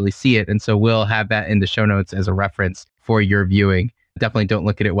you actually see it. And so we'll have that in the show notes as a reference for your viewing. Definitely don't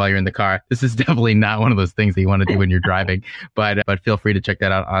look at it while you're in the car. This is definitely not one of those things that you want to do when you're driving, but feel free to check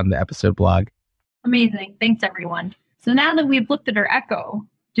that out on the episode blog. Amazing. Thanks, everyone. So now that we've looked at her echo,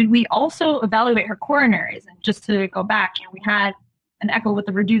 did we also evaluate her coronaries? And just to go back, we had an echo with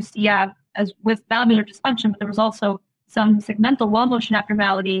a reduced EF as with valvular dysfunction, but there was also some segmental wall motion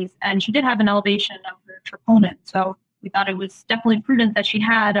abnormalities, and she did have an elevation of her troponin. So we thought it was definitely prudent that she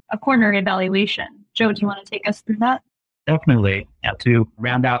had a coronary evaluation. Joe, do you want to take us through that? Definitely. Now, to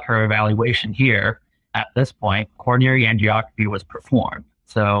round out her evaluation here, at this point, coronary angiography was performed.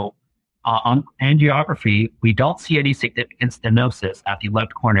 So on angiography, we don't see any significant stenosis at the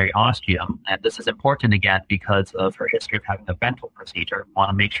left coronary ostium. And this is important again because of her history of having a ventral procedure. We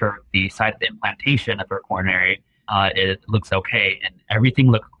want to make sure the site of the implantation of her coronary it looks okay, and everything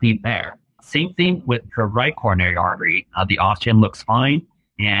looks clean there. Same thing with her right coronary artery. The ostium looks fine,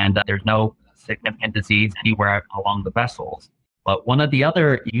 and there's no significant disease anywhere along the vessels. But one of the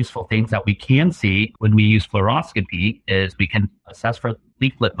other useful things that we can see when we use fluoroscopy is we can assess for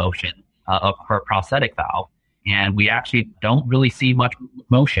leaflet motion of her prosthetic valve. And we actually don't really see much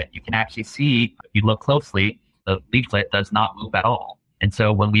motion. You can actually see, if you look closely, the leaflet does not move at all. And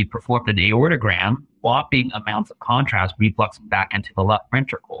so when we performed an aortogram, whopping amounts of contrast refluxing back into the left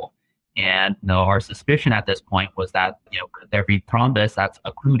ventricle. And our suspicion at this point was that, could there be thrombus that's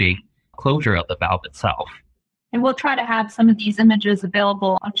occluding closure of the valve itself? And we'll try to have some of these images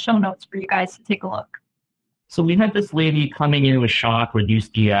available on show notes for you guys to take a look. So we had this lady coming in with shock,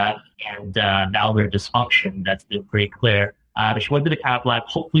 reduced DF, and valvular dysfunction. That's been pretty clear. She went to the cath lab.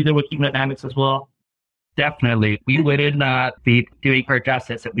 Hopefully there were hemodynamics as well. Definitely. We wouldn't be doing her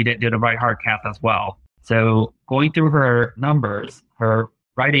justice if we didn't do the right heart cath as well. So going through her numbers, her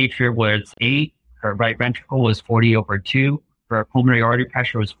right atrium was 8, her right ventricle was 40/2, her pulmonary artery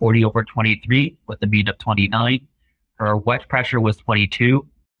pressure was 40/23 with a mean of 29, her wedge pressure was 22,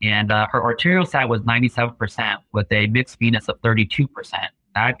 and her arterial sat was 97% with a mixed venous of 32%.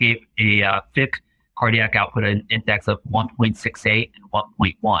 That gave a FIC cardiac output index of 1.68 and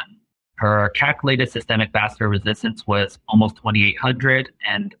 1.1. Her calculated systemic vascular resistance was almost 2,800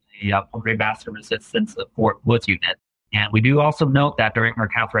 and a pulmonary vascular resistance of 4 Woods unit. And we do also note that during her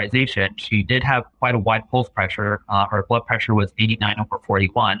catheterization, she did have quite a wide pulse pressure. Her blood pressure was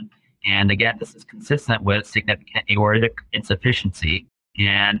 89/41. And again, this is consistent with significant aortic insufficiency.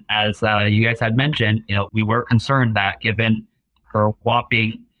 And as you guys had mentioned, we were concerned that given her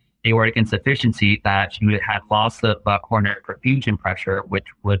whopping aortic insufficiency, that she had loss of coronary perfusion pressure, which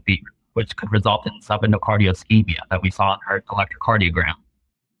could result in subendocardial ischemia that we saw in her electrocardiogram.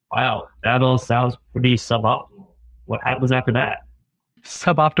 Wow, that all sounds pretty suboptimal. What happens after that?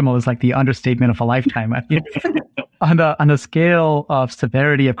 Suboptimal is like the understatement of a lifetime. On the scale of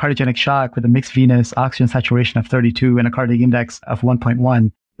severity of cardiogenic shock with a mixed venous oxygen saturation of 32 and a cardiac index of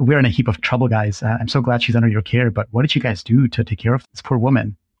 1.1, we're in a heap of trouble, guys. I'm so glad she's under your care, but what did you guys do to take care of this poor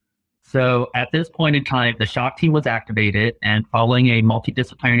woman? So at this point in time, the shock team was activated, and following a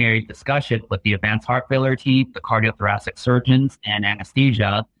multidisciplinary discussion with the advanced heart failure team, the cardiothoracic surgeons, and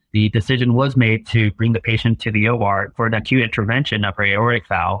anesthesia, the decision was made to bring the patient to the OR for an acute intervention of her aortic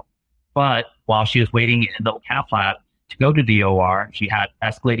valve. But while she was waiting in the cath lab to go to the OR, she had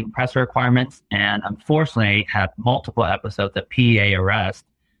escalating pressure requirements and unfortunately had multiple episodes of PEA arrest,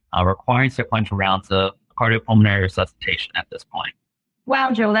 requiring sequential rounds of cardiopulmonary resuscitation at this point.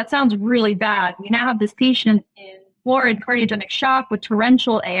 Wow, Joe, that sounds really bad. We now have this patient in florid cardiogenic shock with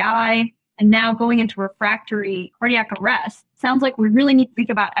torrential AI and now going into refractory cardiac arrest. Sounds like we really need to think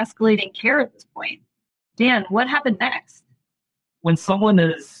about escalating care at this point. Dan, what happened next? When someone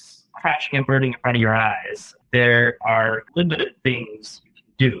is crashing and burning in front of your eyes, there are limited things you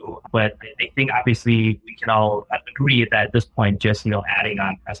can do. But I think obviously we can all agree that at this point, just adding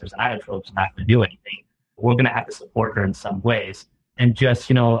on pressors and inotropes is not going to do anything. We're going to have to support her in some ways. And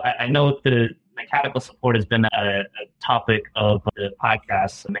just, I know the mechanical support has been a topic of the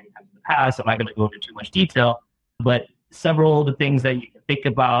podcast many times in the past. I'm not going to go into too much detail, but several of the things that you can think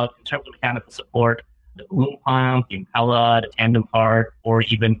about in terms of mechanical support, the balloon pump, the Impella, the tandem heart, or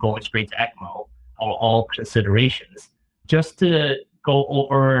even going straight to ECMO are all considerations. Just to go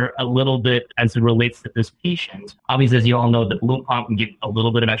over a little bit as it relates to this patient, obviously, as you all know, the balloon pump can give a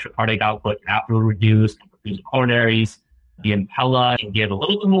little bit of extra cardiac output, outflow reduce, and perfuse the coronaries. The Impella can give a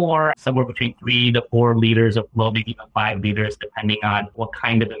little bit more, somewhere between 3 to 4 liters of flow, maybe even 5 liters, depending on what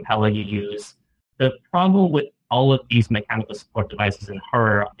kind of Impella you use. The problem with all of these mechanical support devices in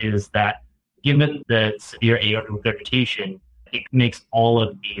her is that given the severe aortic regurgitation, it makes all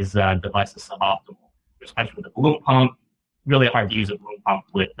of these devices suboptimal, especially with the balloon pump. Really hard to use a balloon pump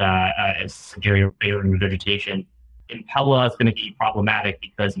with severe aortic regurgitation. Impella is going to be problematic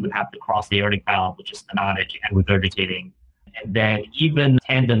because you would have to cross the aortic valve, which is stenotic and regurgitating. And then even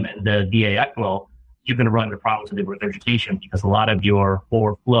tandem and the VA ECMO, you're going to run into problems with the regurgitation because a lot of your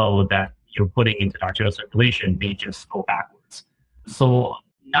forward flow that you're putting into the arterial circulation may just go backwards. So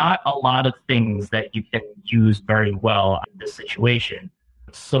not a lot of things that you can use very well in this situation.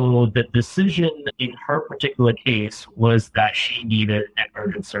 So the decision in her particular case was that she needed an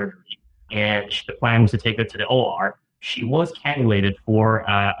urgent surgery. And the plan was to take her to the OR. She was cannulated for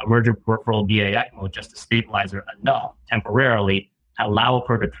emergent peripheral VA ECMO just to stabilize her enough temporarily to allow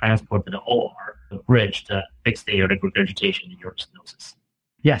her to transport to the OR, the bridge to fix the aortic regurgitation and aortic stenosis.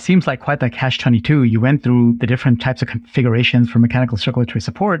 Yeah, seems like quite the catch-22. You went through the different types of configurations for mechanical circulatory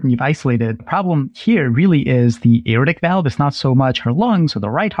support, and you've isolated. The problem here really is the aortic valve. It's not so much her lungs or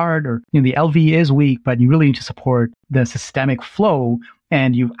the right heart, or the LV is weak, but you really need to support the systemic flow.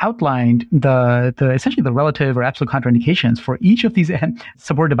 And you've outlined the essentially the relative or absolute contraindications for each of these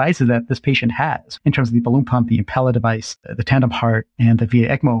support devices that this patient has in terms of the balloon pump, the Impella device, the tandem heart, and the VA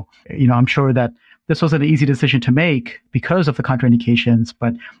ECMO. I'm sure that this wasn't an easy decision to make because of the contraindications,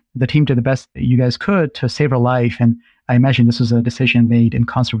 but the team did the best you guys could to save her life. And I imagine this was a decision made in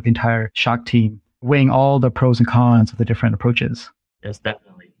concert with the entire shock team, weighing all the pros and cons of the different approaches. Yes,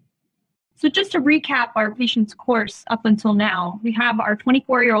 definitely. So just to recap our patient's course up until now, we have our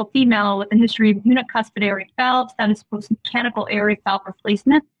 24-year-old female with a history of unicuspid aortic valve, status post-mechanical aortic valve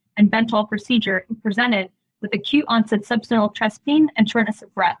replacement, and Bentall procedure, who presented with acute onset substernal chest pain and shortness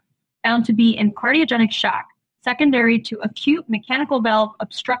of breath, found to be in cardiogenic shock, secondary to acute mechanical valve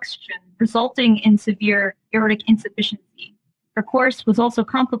obstruction resulting in severe aortic insufficiency. Her course was also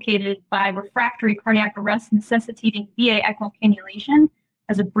complicated by refractory cardiac arrest necessitating VA ECMO cannulation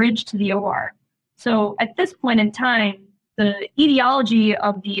as a bridge to the OR. So at this point in time, the etiology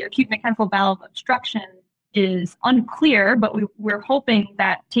of the acute mechanical valve obstruction is unclear, but we're hoping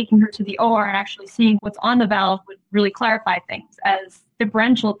that taking her to the OR and actually seeing what's on the valve would really clarify things, as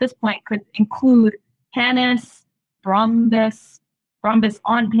differential at this point could include pannus, thrombus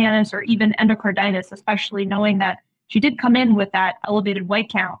on pannus, or even endocarditis, especially knowing that she did come in with that elevated white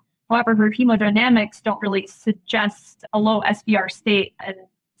count. However, her hemodynamics don't really suggest a low SVR state and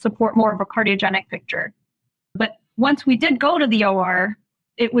support more of a cardiogenic picture. But once we did go to the OR,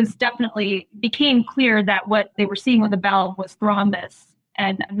 it was definitely became clear that what they were seeing with the valve was thrombus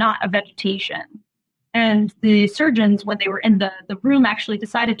and not a vegetation. And the surgeons, when they were in the room, actually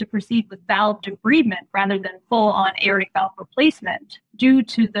decided to proceed with valve debridement rather than full-on aortic valve replacement due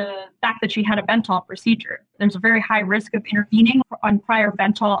to the fact that she had a Bentall procedure. There's a very high risk of intervening on prior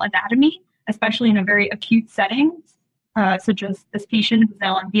Bentall anatomy, especially in a very acute setting, such as this patient who's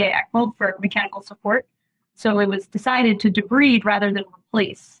now on VA ECMO for mechanical support. So it was decided to debride rather than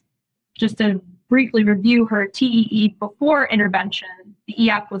replace. Just to briefly review her TEE before intervention, the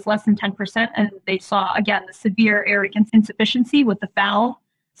EAP was less than 10%, and they saw, again, the severe aortic insufficiency with the valve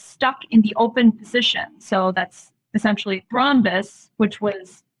stuck in the open position. So that's essentially thrombus, which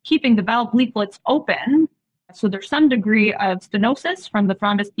was keeping the valve leaflets open. So there's some degree of stenosis from the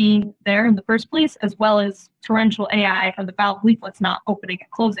thrombus being there in the first place, as well as torrential AI from the valve leaflets not opening and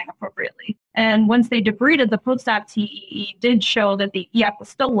closing appropriately. And once they debrided, the post-op TEE did show that the EF was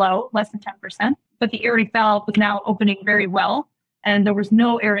still low, less than 10%, but the aortic valve was now opening very well, and there was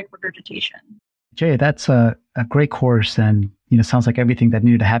no aortic regurgitation. Jay, that's a great course, and sounds like everything that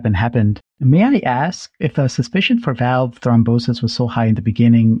needed to happen happened. May I ask if the suspicion for valve thrombosis was so high in the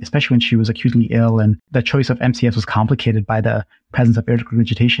beginning, especially when she was acutely ill and the choice of MCS was complicated by the presence of aortic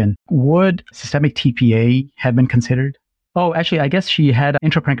regurgitation, would systemic TPA have been considered? Oh, actually, I guess she had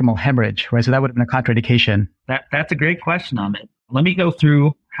intraparenchymal hemorrhage, right? So that would have been a contraindication. That's a great question, Amit. Let me go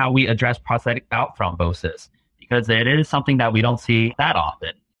through how we address prosthetic valve thrombosis, because it is something that we don't see that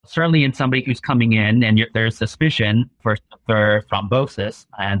often. Certainly in somebody who's coming in and there's suspicion for thrombosis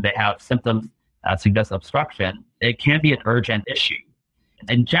and they have symptoms that suggest obstruction, it can be an urgent issue.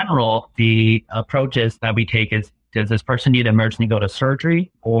 In general, the approaches that we take is, does this person need to emergently go to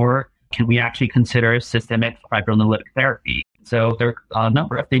surgery, or can we actually consider systemic fibrinolytic therapy? So there are a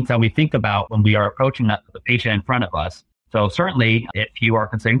number of things that we think about when we are approaching the patient in front of us. So certainly, if you are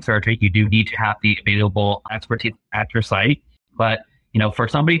considering surgery, you do need to have the available expertise at your site. But for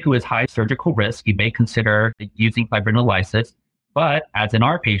somebody who is high surgical risk, you may consider using fibrinolysis. But as in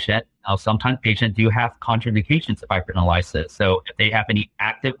our patient, sometimes patients do have contraindications to fibrinolysis. So if they have any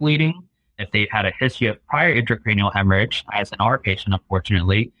active bleeding, if they've had a history of prior intracranial hemorrhage, as in our patient,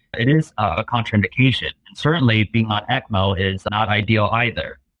 unfortunately, it is a contraindication. And certainly being on ECMO is not ideal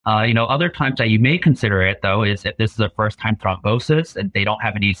either. Other times that you may consider it, though, is if this is a first-time thrombosis and they don't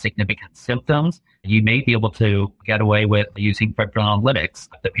have any significant symptoms, you may be able to get away with using fibrinolytics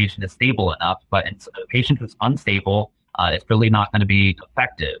if the patient is stable enough. But in a patient who's unstable, it's really not going to be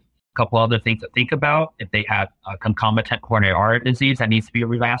effective. A couple other things to think about: if they have a concomitant coronary artery disease that needs to be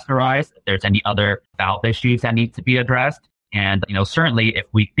revascularized, if there's any other valve issues that need to be addressed. And, certainly if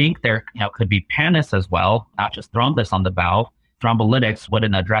we think there could be pannus as well, not just thrombus on the valve, thrombolytics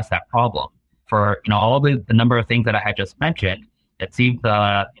wouldn't address that problem. For all the number of things that I had just mentioned, it seems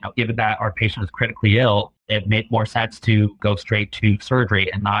given that our patient is critically ill, it made more sense to go straight to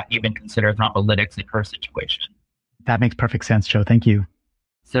surgery and not even consider thrombolytics in her situation. That makes perfect sense, Joe. Thank you.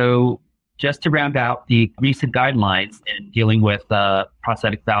 So just to round out the recent guidelines in dealing with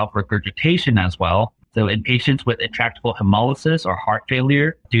prosthetic valve regurgitation as well. So in patients with intractable hemolysis or heart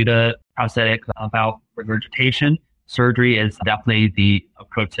failure due to prosthetic valve regurgitation, surgery is definitely the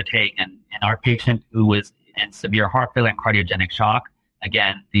approach to take. And in our patient who was in severe heart failure and cardiogenic shock,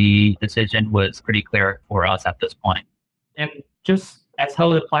 again, the decision was pretty clear for us at this point. And just as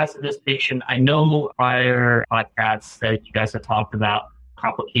how it applies to this patient, I know prior podcasts that you guys have talked about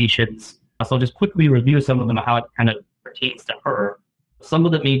complications. So I'll just quickly review some of them, how it kind of pertains to her. Some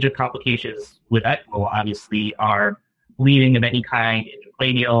of the major complications with ECMO, obviously, are bleeding of any kind,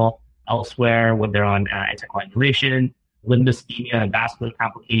 intracranial, elsewhere when they're on anticoagulation, limb ischemia and vascular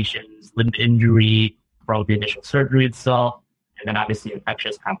complications, limb injury from the initial surgery itself, and then obviously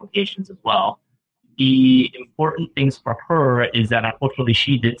infectious complications as well. The important things for her is that unfortunately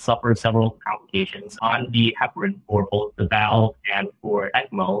she did suffer several complications on the heparin for both the valve and for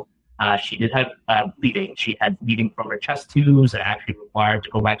ECMO. She did have bleeding. She had bleeding from her chest tubes and actually required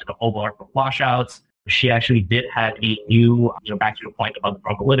to go back to the OR for washouts. She actually did have a new, back to your point about the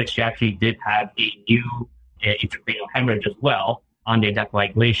broncholytics, she actually did have a new intracranial hemorrhage as well on the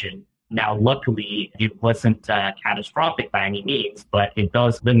anticoagulation. Now, luckily, it wasn't catastrophic by any means, but it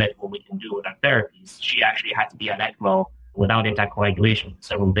does limit what we can do with our therapies. She actually had to be on ECMO without anticoagulation for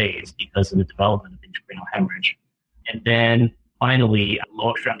several days because of the development of intracranial hemorrhage. And then finally,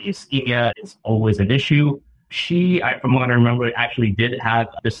 lower extremity ischemia is always an issue. She, from what I remember, actually did have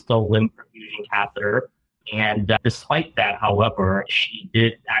a distal limb perfusion catheter. And despite that, however, she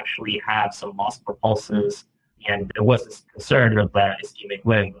did actually have some loss of pulses, and there was this concern of ischemic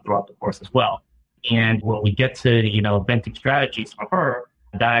limb throughout the course as well. And when we get to, venting strategies for her,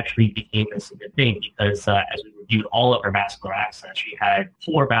 that actually became a significant thing because as we reviewed all of her vascular access, she had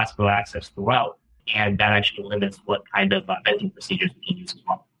poor vascular access throughout, and that actually limits what kind of venting procedures we can use as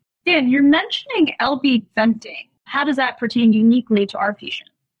well. Dan, you're mentioning LV venting. How does that pertain uniquely to our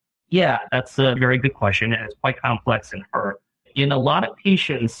patient? Yeah, that's a very good question, and it's quite complex in her. In a lot of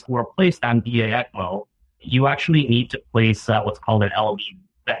patients who are placed on VA ECMO, you actually need to place what's called an LV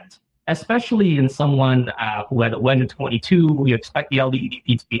vent, especially in someone who had a 1 in 22, you expect the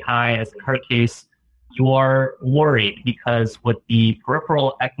LVEDP to be high, as in her case. You are worried because what the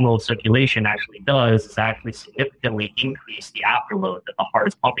peripheral ECMO circulation actually does is actually significantly increase the afterload that the heart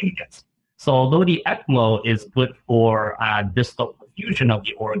is pumping against. So although the ECMO is good for distal perfusion of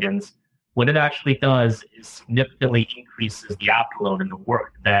the organs, what it actually does is significantly increases the afterload in the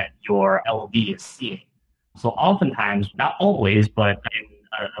work that your LV is seeing. So oftentimes, not always, but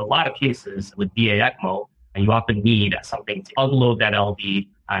in a lot of cases with VA ECMO, you often need something to unload that LV,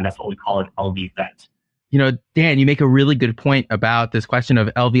 and that's what we call an LV vent. Dan, you make a really good point about this question of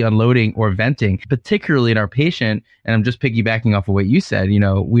LV unloading or venting, particularly in our patient. And I'm just piggybacking off of what you said,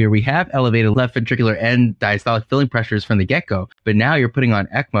 where we have elevated left ventricular and diastolic filling pressures from the get-go, but now you're putting on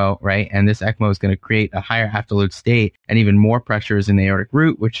ECMO, right? And this ECMO is going to create a higher afterload state and even more pressures in the aortic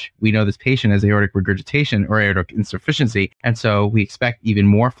root, which we know this patient has aortic regurgitation or aortic insufficiency. And so we expect even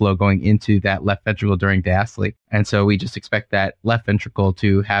more flow going into that left ventricle during diastole. And so we just expect that left ventricle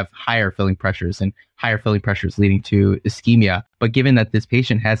to have higher filling pressures and higher filling pressures leading to ischemia. But given that this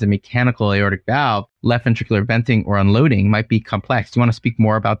patient has a mechanical aortic valve, left ventricular venting or unloading might be complex. Do you want to speak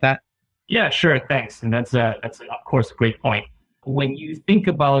more about that? Yeah, sure. Thanks. And that's of course, a great point. When you think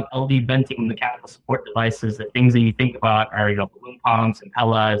about LV venting mechanical support devices, the things that you think about are, balloon pumps,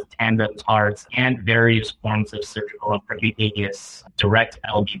 impellas, tandems, hearts, and various forms of surgical and percutaneous direct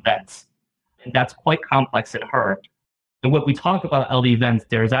LV vents. And that's quite complex in her. And when we talk about LV vents,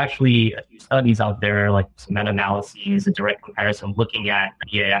 there's actually a few studies out there, like some meta-analyses, a direct comparison looking at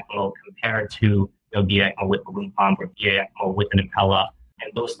VA ECMO compared to VA ECMO with balloon pump or VA ECMO with an impella.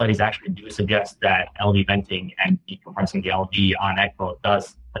 And those studies actually do suggest that LV venting and decompressing the LV on ECMO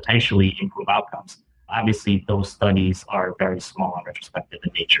does potentially improve outcomes. Obviously, those studies are very small and retrospective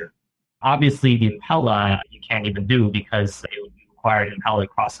in nature. Obviously, the impella you can't even do because it would be required to impella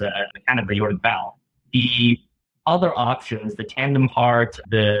across a mechanical aortic valve. The other options, the tandem heart,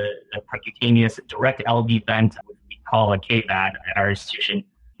 the percutaneous direct LV vent, which we call a KVAD at our institution,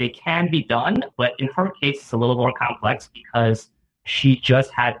 they can be done, but in her case, it's a little more complex because she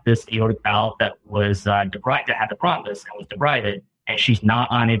just had this aortic valve that was debrided, had the thrombus and was debrided, and she's not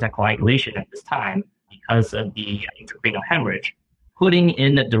on anticoagulation at this time because of the intracranial hemorrhage. Putting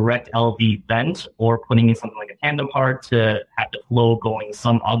in a direct LV vent or putting in something like a tandem heart to have the flow going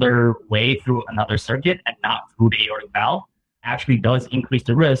some other way through another circuit and not through the aortic valve actually does increase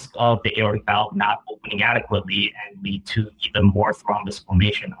the risk of the aortic valve not opening adequately and lead to even more thrombus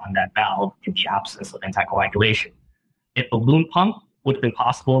formation on that valve in the absence of anticoagulation. If a balloon pump would have been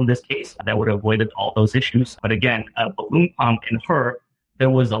possible in this case, that would have avoided all those issues. But again, a balloon pump in her,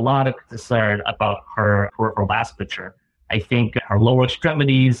 there was a lot of concern about her peripheral vasculature. I think her lower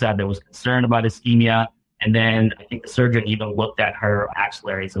extremities, there was concern about ischemia. And then I think the surgeon even looked at her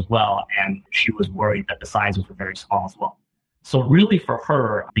axillaries as well, and she was worried that the sizes were very small as well. So really for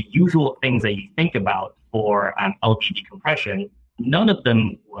her, the usual things that you think about for LV decompression, none of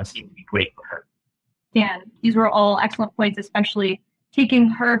them seem to be great for her. Dan, these were all excellent points, especially taking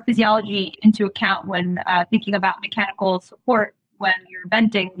her physiology into account when thinking about mechanical support when you're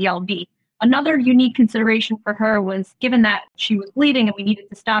venting the LV. Another unique consideration for her was, given that she was bleeding and we needed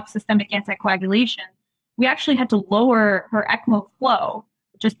to stop systemic anticoagulation, we actually had to lower her ECMO flow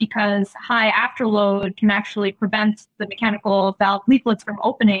just because high afterload can actually prevent the mechanical valve leaflets from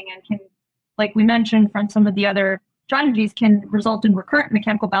opening and can like we mentioned from some of the other strategies, can result in recurrent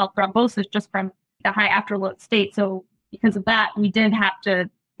mechanical valve thrombosis just from the high afterload state. So because of that, we did have to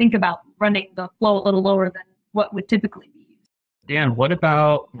think about running the flow a little lower than what would typically be used. Dan, what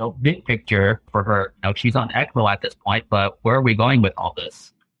about big picture for her? She's on ECMO at this point, but where are we going with all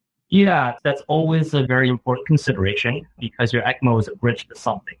this? Yeah, that's always a very important consideration because your ECMO is a bridge to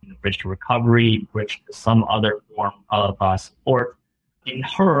something, a bridge to recovery, bridge to some other form of support. In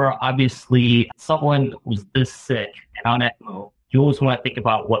her, obviously, someone who's this sick and on ECMO, you always want to think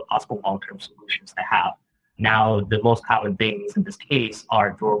about what possible long-term solutions to have. Now, the most common things in this case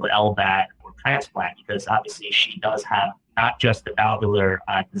are durable LVAD or transplant, because obviously she does have not just the valvular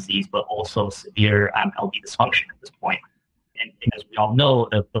disease, but also severe LV dysfunction at this point. And as we all know,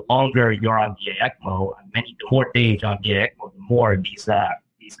 the longer you're on VA ECMO, the more days on VA ECMO, the more these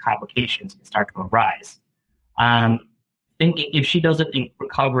complications can start to arise. Thinking if she doesn't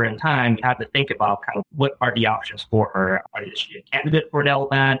recover in time, you have to think about kind of what are the options for her. Is she a candidate for an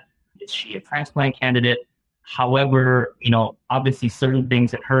LVAD? Is she a transplant candidate? However, obviously certain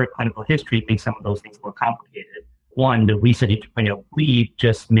things in her clinical history make some of those things more complicated. One, the recent intracranial bleed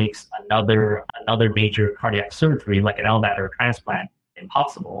just makes another major cardiac surgery like an LVAD or a transplant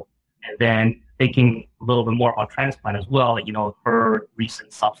impossible. And then thinking a little bit more about transplant as well, her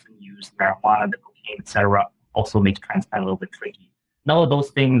recent substance use, marijuana, the cocaine, etc., also makes transplant a little bit tricky. None of those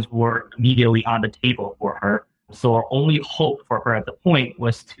things were immediately on the table for her. So our only hope for her at the point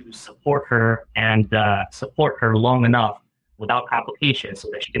was to support her and support her long enough without complications so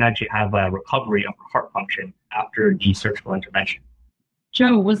that she can actually have a recovery of her heart function after the surgical intervention.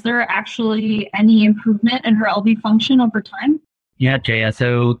 Joe, was there actually any improvement in her LV function over time? Yeah, Jaya.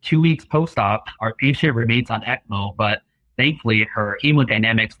 So 2 weeks post-op, our patient remains on ECMO, but thankfully her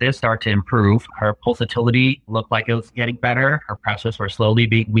hemodynamics did start to improve. Her pulsatility looked like it was getting better. Her pressures were slowly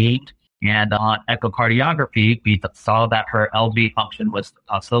being weaned. And on echocardiography, we saw that her LV function was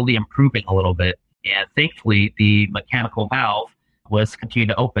slowly improving a little bit. And thankfully, the mechanical valve was continuing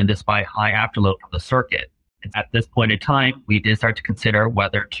to open despite high afterload from the circuit. And at this point in time, we did start to consider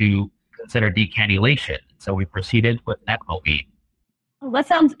whether to consider decannulation. So we proceeded with an ECMO wean. Well, that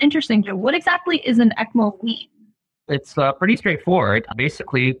sounds interesting, Joe. What exactly is an ECMO wean? It's pretty straightforward.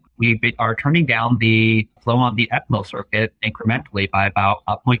 Basically, we are turning down the flow on the ECMO circuit incrementally by about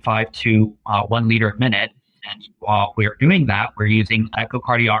 0.5 to 1 liter a minute. And while we're doing that, we're using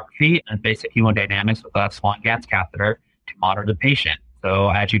echocardiography and basic hemodynamics with a Swan-Ganz catheter to monitor the patient. So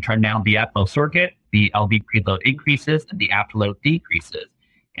as you turn down the ECMO circuit, the LV preload increases and the afterload decreases.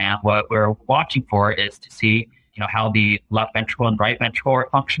 And what we're watching for is to see how the left ventricle and right ventricle are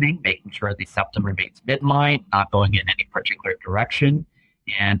functioning, making sure the septum remains midline, not going in any particular direction.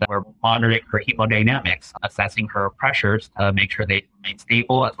 And we're monitoring her hemodynamics, assessing her pressures to make sure they remain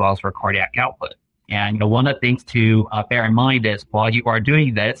stable, as well as her cardiac output. And one of the things to bear in mind is while you are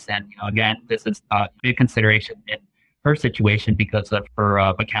doing this, and again, this is a big consideration in her situation because of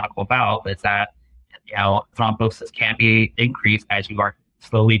her mechanical valve, is that thrombosis can be increased as you are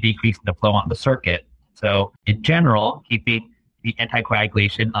slowly decreasing the flow on the circuit. So in general, keeping the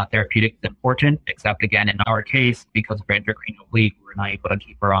anticoagulation therapeutic is important, except again, in our case, because of intracranial bleed, we're not able to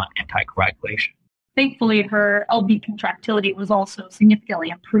keep her on anticoagulation. Thankfully, her LV contractility was also significantly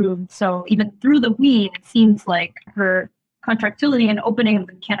improved. So even through the wean, it seems like her contractility and opening of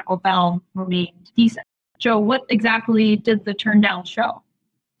the mechanical valve remained decent. Joe, what exactly did the turn down show?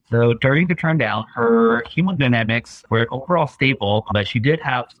 So during the turn down, her hemodynamics were overall stable, but she did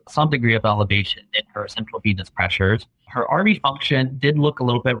have some degree of elevation in her central venous pressures. Her RV function did look a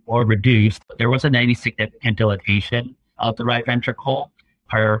little bit more reduced, but there wasn't any significant dilatation of the right ventricle.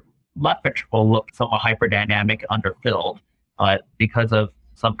 Her left ventricle looked somewhat hyperdynamic and underfilled, but because of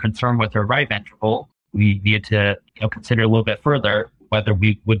some concern with her right ventricle, we needed to consider a little bit further whether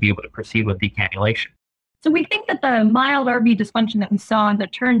we would be able to proceed with decannulation. So we think that the mild RV dysfunction that we saw in the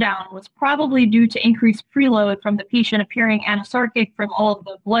turn down was probably due to increased preload from the patient appearing anasarchic from all of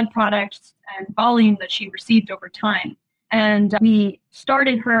the blood products and volume that she received over time. And we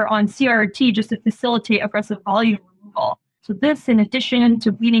started her on CRT just to facilitate aggressive volume removal. So this, in addition to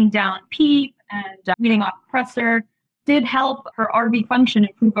weaning down PEEP and weaning off pressor, did help her RV function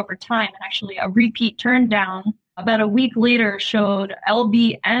improve over time. And actually a repeat turn down about a week later showed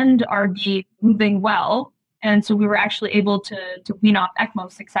LV and RV moving well. And so we were actually able to wean off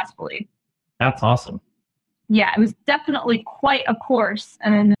ECMO successfully. That's awesome. Yeah, it was definitely quite a course.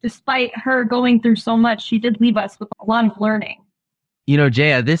 And despite her going through so much, she did leave us with a lot of learning.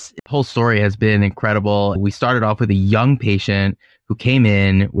 Jaya, this whole story has been incredible. We started off with a young patient who came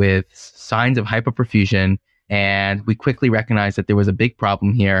in with signs of hypoperfusion, and we quickly recognized that there was a big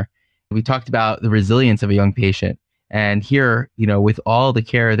problem here. We talked about the resilience of a young patient. And here, with all the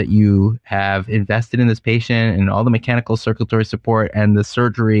care that you have invested in this patient and all the mechanical circulatory support and the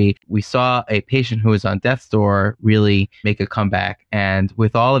surgery, we saw a patient who was on death's door really make a comeback. And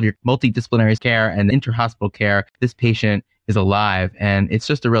with all of your multidisciplinary care and interhospital care, this patient is alive. And it's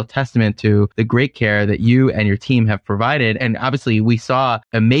just a real testament to the great care that you and your team have provided. And obviously, we saw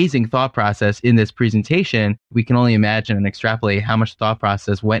amazing thought process in this presentation. We can only imagine and extrapolate how much thought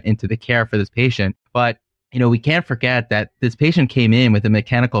process went into the care for this patient. But we can't forget that this patient came in with a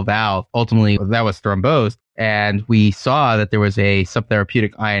mechanical valve. Ultimately, that was thrombosed. And we saw that there was a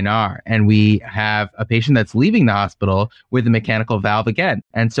subtherapeutic INR. And we have a patient that's leaving the hospital with a mechanical valve again.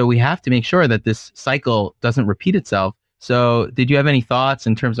 And so we have to make sure that this cycle doesn't repeat itself. So did you have any thoughts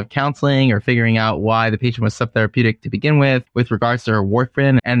in terms of counseling or figuring out why the patient was subtherapeutic to begin with regards to her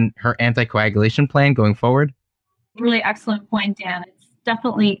warfarin and her anticoagulation plan going forward? Really excellent point, Dan. It's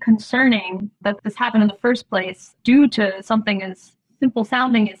definitely concerning that this happened in the first place due to something as simple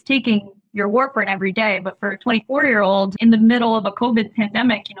sounding as taking your warfarin every day. But for a 24-year-old in the middle of a COVID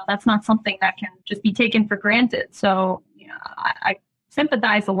pandemic, that's not something that can just be taken for granted. So, I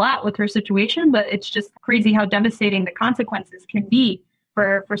sympathize a lot with her situation, but it's just crazy how devastating the consequences can be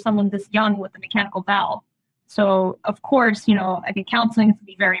for someone this young with a mechanical valve. So, of course, I think counseling is going to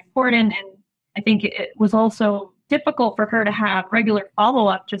be very important. And I think it was also difficult for her to have regular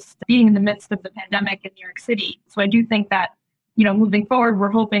follow-up just being in the midst of the pandemic in New York City. So I do think that, moving forward,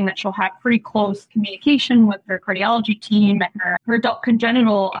 we're hoping that she'll have pretty close communication with her cardiology team and her adult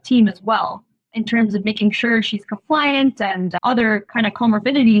congenital team as well, in terms of making sure she's compliant and other kind of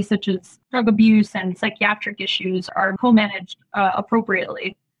comorbidities such as drug abuse and psychiatric issues are co-managed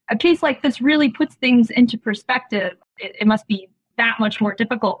appropriately. A case like this really puts things into perspective. It must be that much more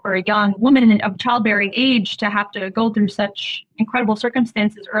difficult for a young woman of childbearing age to have to go through such incredible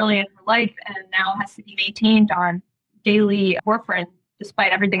circumstances early in her life and now has to be maintained on daily warfarin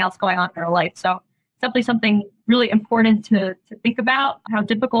despite everything else going on in her life. So it's definitely something really important to think about, how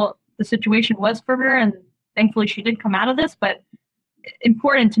difficult the situation was for her. And thankfully she did come out of this, but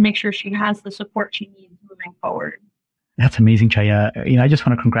important to make sure she has the support she needs moving forward. That's amazing, Jaya. I just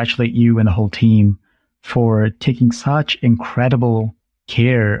want to congratulate you and the whole team for taking such incredible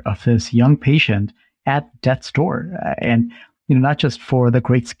care of this young patient at death's door. And, not just for the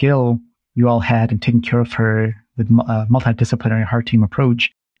great skill you all had in taking care of her with a multidisciplinary heart team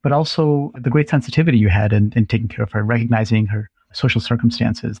approach, but also the great sensitivity you had in taking care of her, recognizing her social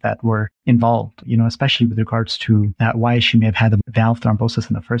circumstances that were involved, especially with regards to why she may have had the valve thrombosis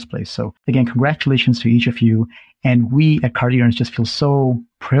in the first place. So again, congratulations to each of you. And we at CardioNerds just feel so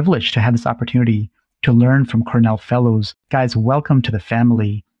privileged to have this opportunity to learn from Cornell Fellows. Guys, welcome to the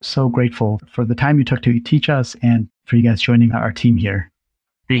family. So grateful for the time you took to teach us and for you guys joining our team here.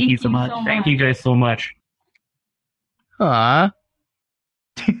 Thank you so much. Thank you guys so much. Aww.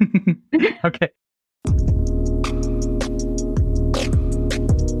 Okay.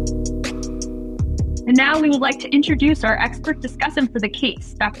 And now we would like to introduce our expert discussant for the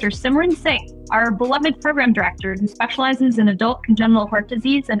case, Dr. Simran Singh, our beloved program director who specializes in adult congenital heart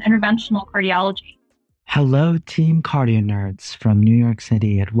disease and interventional cardiology. Hello, Team CardioNerds from New York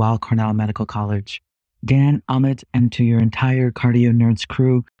City at Weill Cornell Medical College. Dan, Amit, and to your entire CardioNerds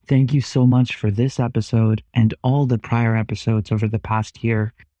crew, thank you so much for this episode and all the prior episodes over the past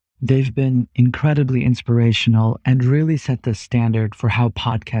year. They've been incredibly inspirational and really set the standard for how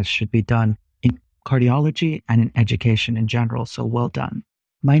podcasts should be done in cardiology and in education in general, so well done.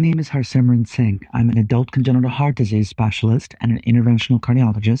 My name is Harsimran Singh. I'm an adult congenital heart disease specialist and an interventional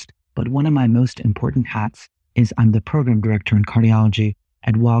cardiologist, but one of my most important hats is I'm the program director in cardiology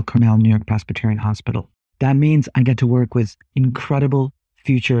at Weill Cornell New York Presbyterian Hospital. That means I get to work with incredible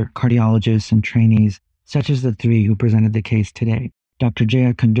future cardiologists and trainees, such as the three who presented the case today, Dr.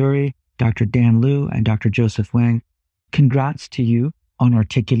 Jaya Kanduri, Dr. Dan Liu, and Dr. Joseph Wang. Congrats to you on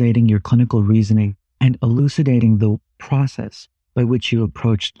articulating your clinical reasoning and elucidating the process by which you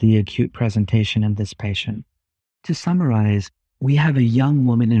approached the acute presentation in this patient. To summarize, we have a young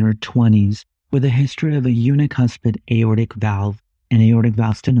woman in her 20s with a history of a unicuspid aortic valve and aortic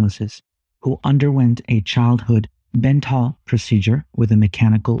valve stenosis who underwent a childhood Bentall procedure with a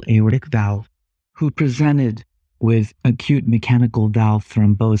mechanical aortic valve, who presented with acute mechanical valve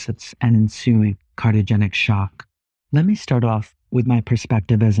thrombosis and ensuing cardiogenic shock. Let me start off with my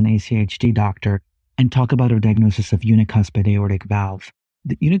perspective as an ACHD doctor and talk about her diagnosis of unicuspid aortic valve.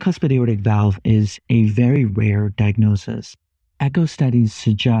 The unicuspid aortic valve is a very rare diagnosis. Echo studies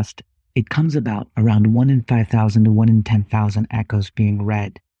suggest it comes about around 1 in 5,000 to 1 in 10,000 echoes being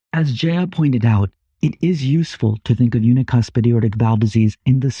read. As Jaya pointed out, it is useful to think of unicuspid aortic valve disease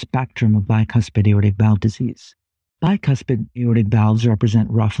in the spectrum of bicuspid aortic valve disease. Bicuspid aortic valves represent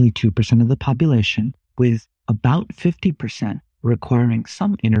roughly 2% of the population, with about 50% requiring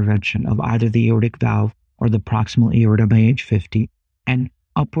some intervention of either the aortic valve or the proximal aorta by age 50, and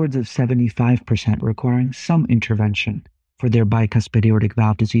upwards of 75% requiring some intervention for their bicuspid aortic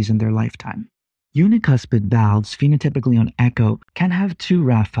valve disease in their lifetime. Unicuspid valves, phenotypically on echo, can have two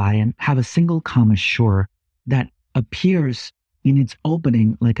raphi and have a single commissure that appears in its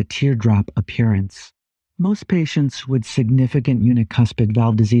opening like a teardrop appearance. Most patients with significant unicuspid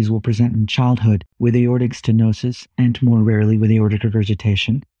valve disease will present in childhood with aortic stenosis and more rarely with aortic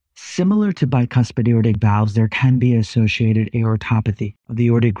regurgitation. Similar to bicuspid aortic valves, there can be associated aortopathy of the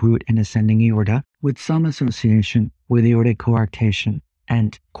aortic root and ascending aorta, with some association with aortic coarctation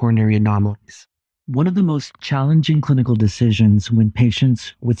and coronary anomalies. One of the most challenging clinical decisions when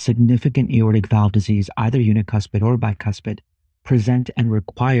patients with significant aortic valve disease, either unicuspid or bicuspid, present and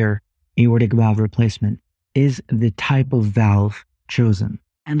require aortic valve replacement is the type of valve chosen.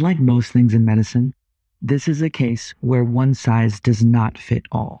 And like most things in medicine, this is a case where one size does not fit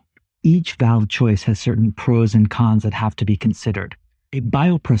all. Each valve choice has certain pros and cons that have to be considered. A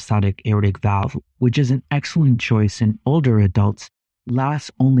bioprosthetic aortic valve, which is an excellent choice in older adults,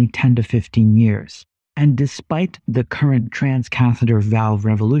 lasts only 10 to 15 years. And despite the current transcatheter valve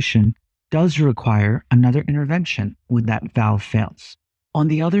revolution, does require another intervention when that valve fails. On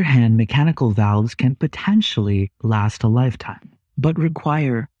the other hand, mechanical valves can potentially last a lifetime, but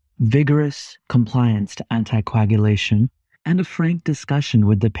require vigorous compliance to anticoagulation and a frank discussion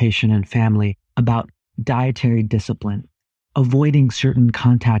with the patient and family about dietary discipline, avoiding certain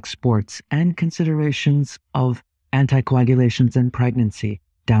contact sports, and considerations of anticoagulations and pregnancy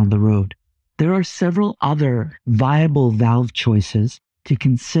down the road. There are several other viable valve choices to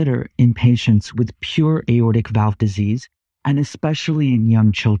consider in patients with pure aortic valve disease, and especially in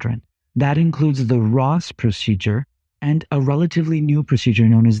young children. That includes the Ross procedure and a relatively new procedure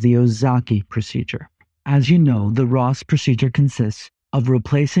known as the Ozaki procedure. As you know, the Ross procedure consists of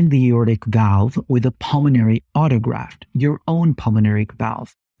replacing the aortic valve with a pulmonary autograft, your own pulmonary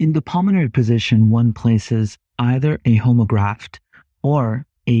valve. In the pulmonary position, one places either a homograft or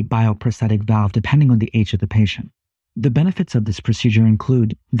a bioprosthetic valve, depending on the age of the patient. The benefits of this procedure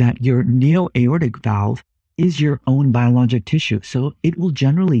include that your neo-aortic valve is your own biologic tissue, so it will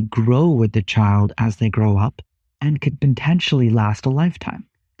generally grow with the child as they grow up and could potentially last a lifetime.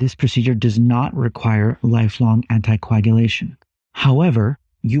 This procedure does not require lifelong anticoagulation. However,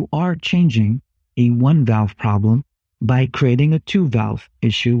 you are changing a one-valve problem by creating a two-valve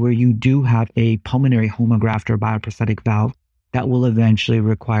issue where you do have a pulmonary homograft or bioprosthetic valve that will eventually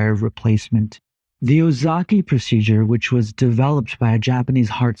require replacement. The Ozaki procedure, which was developed by a Japanese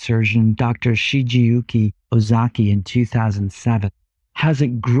heart surgeon, Dr. Shigeyuki Ozaki, in 2007, has a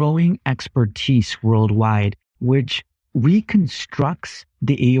growing expertise worldwide, which reconstructs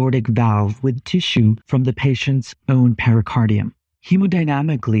the aortic valve with tissue from the patient's own pericardium.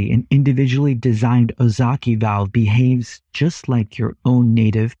 Hemodynamically, an individually designed Ozaki valve behaves just like your own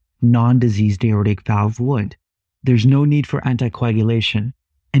native, non-diseased aortic valve would. There's no need for anticoagulation,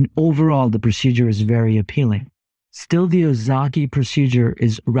 and overall the procedure is very appealing. Still, the Ozaki procedure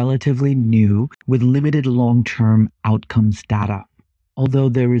is relatively new with limited long-term outcomes data, although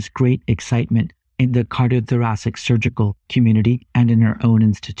there is great excitement in the cardiothoracic surgical community and in our own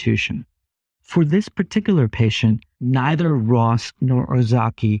institution. For this particular patient, neither Ross nor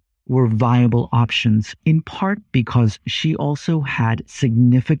Ozaki were viable options, in part because she also had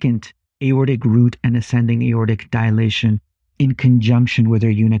significant aortic root and ascending aortic dilation in conjunction with her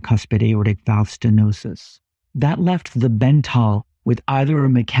unicuspid aortic valve stenosis. That left the Bentall with either a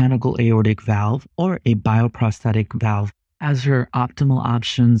mechanical aortic valve or a bioprosthetic valve as her optimal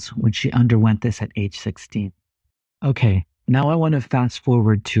options when she underwent this at age 16. Okay, now I want to fast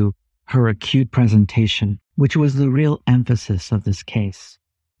forward to her acute presentation, which was the real emphasis of this case.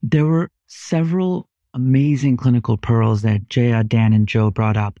 There were several amazing clinical pearls that Jaya, Dan, and Joe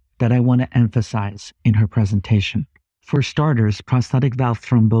brought up that I want to emphasize in her presentation. For starters, prosthetic valve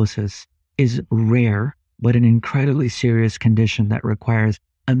thrombosis is rare, but an incredibly serious condition that requires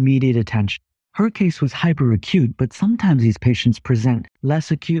immediate attention. Her case was hyperacute, but sometimes these patients present less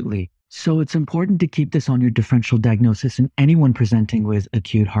acutely. So it's important to keep this on your differential diagnosis in anyone presenting with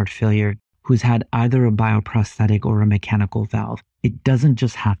acute heart failure who's had either a bioprosthetic or a mechanical valve. It doesn't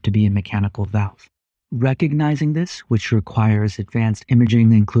just have to be a mechanical valve. Recognizing this, which requires advanced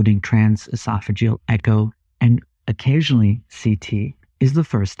imaging, including transesophageal echo and occasionally CT, is the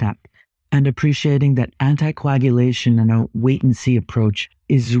first step. And appreciating that anticoagulation and a wait-and-see approach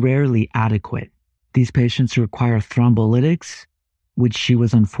is rarely adequate. These patients require thrombolytics, which she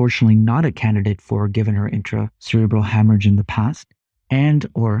was unfortunately not a candidate for given her intracerebral hemorrhage in the past, and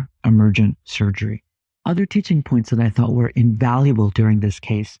or emergent surgery. Other teaching points that I thought were invaluable during this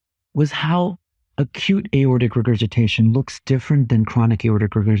case was how acute aortic regurgitation looks different than chronic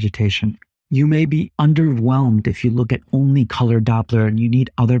aortic regurgitation. You may be underwhelmed if you look at only color Doppler and you need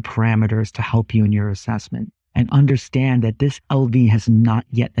other parameters to help you in your assessment, and understand that this LV has not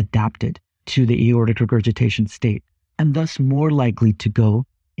yet adapted to the aortic regurgitation state, and thus more likely to go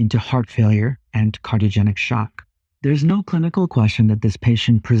into heart failure and cardiogenic shock. There's no clinical question that this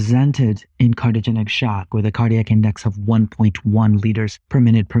patient presented in cardiogenic shock with a cardiac index of 1.1 liters per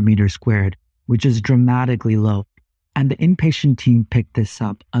minute per meter squared, which is dramatically low. And the inpatient team picked this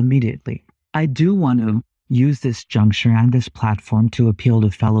up immediately. I do want to use this juncture and this platform to appeal to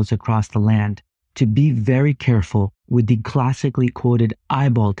fellows across the land to be very careful with the classically quoted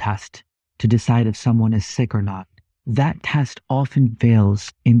eyeball test to decide if someone is sick or not. That test often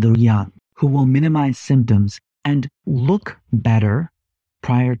fails in the young, who will minimize symptoms and look better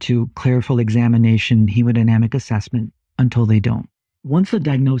prior to careful examination, hemodynamic assessment, until they don't. Once the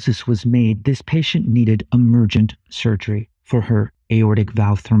diagnosis was made, this patient needed emergent surgery for her aortic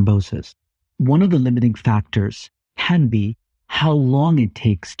valve thrombosis. One of the limiting factors can be how long it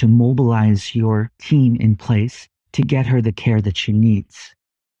takes to mobilize your team in place to get her the care that she needs.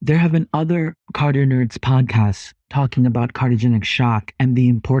 There have been other CardioNerds podcasts talking about cardiogenic shock and the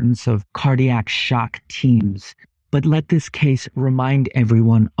importance of cardiac shock teams, but let this case remind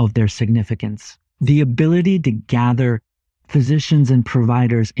everyone of their significance. The ability to gather physicians and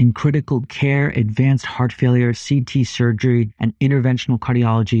providers in critical care, advanced heart failure, CT surgery, and interventional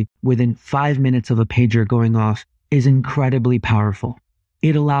cardiology within 5 minutes of a pager going off is incredibly powerful.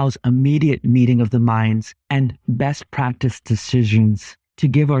 It allows immediate meeting of the minds and best practice decisions to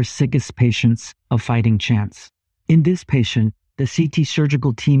give our sickest patients a fighting chance. In this patient, the CT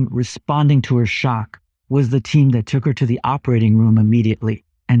surgical team responding to her shock was the team that took her to the operating room immediately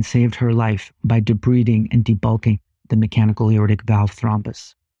and saved her life by debriding and debulking the mechanical aortic valve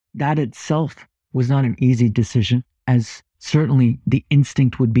thrombus. That itself was not an easy decision, as certainly the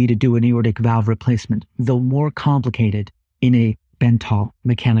instinct would be to do an aortic valve replacement, though more complicated in a Bentall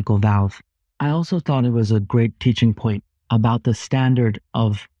mechanical valve. I also thought it was a great teaching point about the standard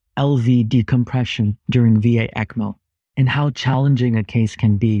of LV decompression during VA ECMO and how challenging a case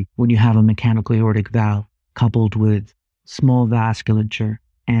can be when you have a mechanical aortic valve coupled with small vasculature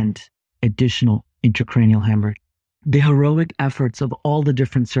and additional intracranial hemorrhage. The heroic efforts of all the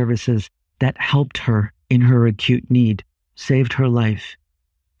different services that helped her in her acute need saved her life,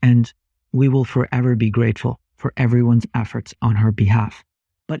 and we will forever be grateful for everyone's efforts on her behalf.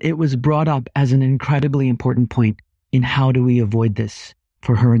 But it was brought up as an incredibly important point in how do we avoid this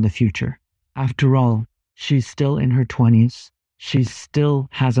for her in the future. After all, she's still in her 20s. She still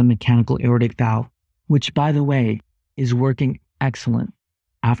has a mechanical aortic valve, which, by the way, is working excellent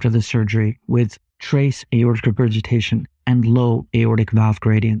after the surgery with trace aortic regurgitation and low aortic valve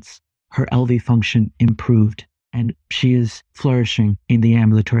gradients. Her LV function improved, and she is flourishing in the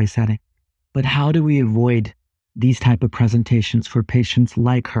ambulatory setting. But how do we avoid these type of presentations for patients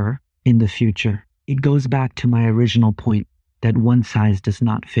like her in the future? It goes back to my original point that one size does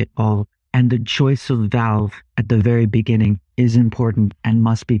not fit all, and the choice of valve at the very beginning is important and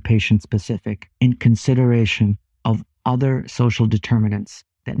must be patient-specific in consideration of other social determinants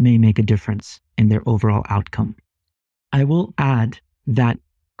that may make a difference in their overall outcome. I will add that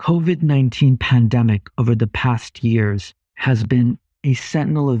COVID-19 pandemic over the past years has been a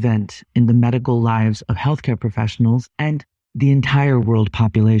sentinel event in the medical lives of healthcare professionals and the entire world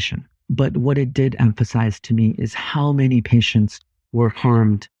population. But what it did emphasize to me is how many patients were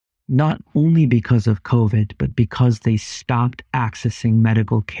harmed, not only because of COVID, but because they stopped accessing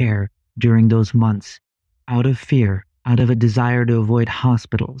medical care during those months out of fear, out of a desire to avoid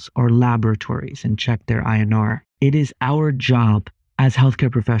hospitals or laboratories and check their INR. It is our job as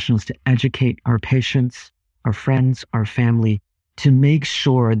healthcare professionals to educate our patients, our friends, our family, to make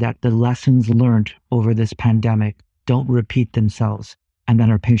sure that the lessons learned over this pandemic don't repeat themselves and that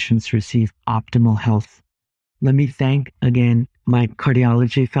our patients receive optimal health. Let me thank again my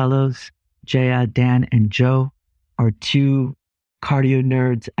cardiology fellows, Jaya, Dan, and Joe, our two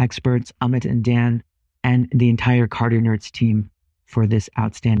CardioNerds experts, Amit and Dan, and the entire CardioNerds team for this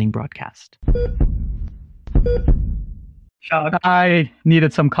outstanding broadcast. I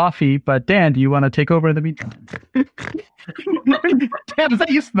needed some coffee, but Dan, do you want to take over in the meantime? Dan, is that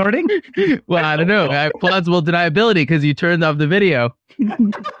you snorting? Well, I don't know. I have plausible deniability because you turned off the video.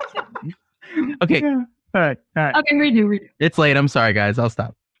 Okay. Yeah. All right. Okay, redo. It's late. I'm sorry, guys. I'll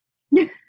stop.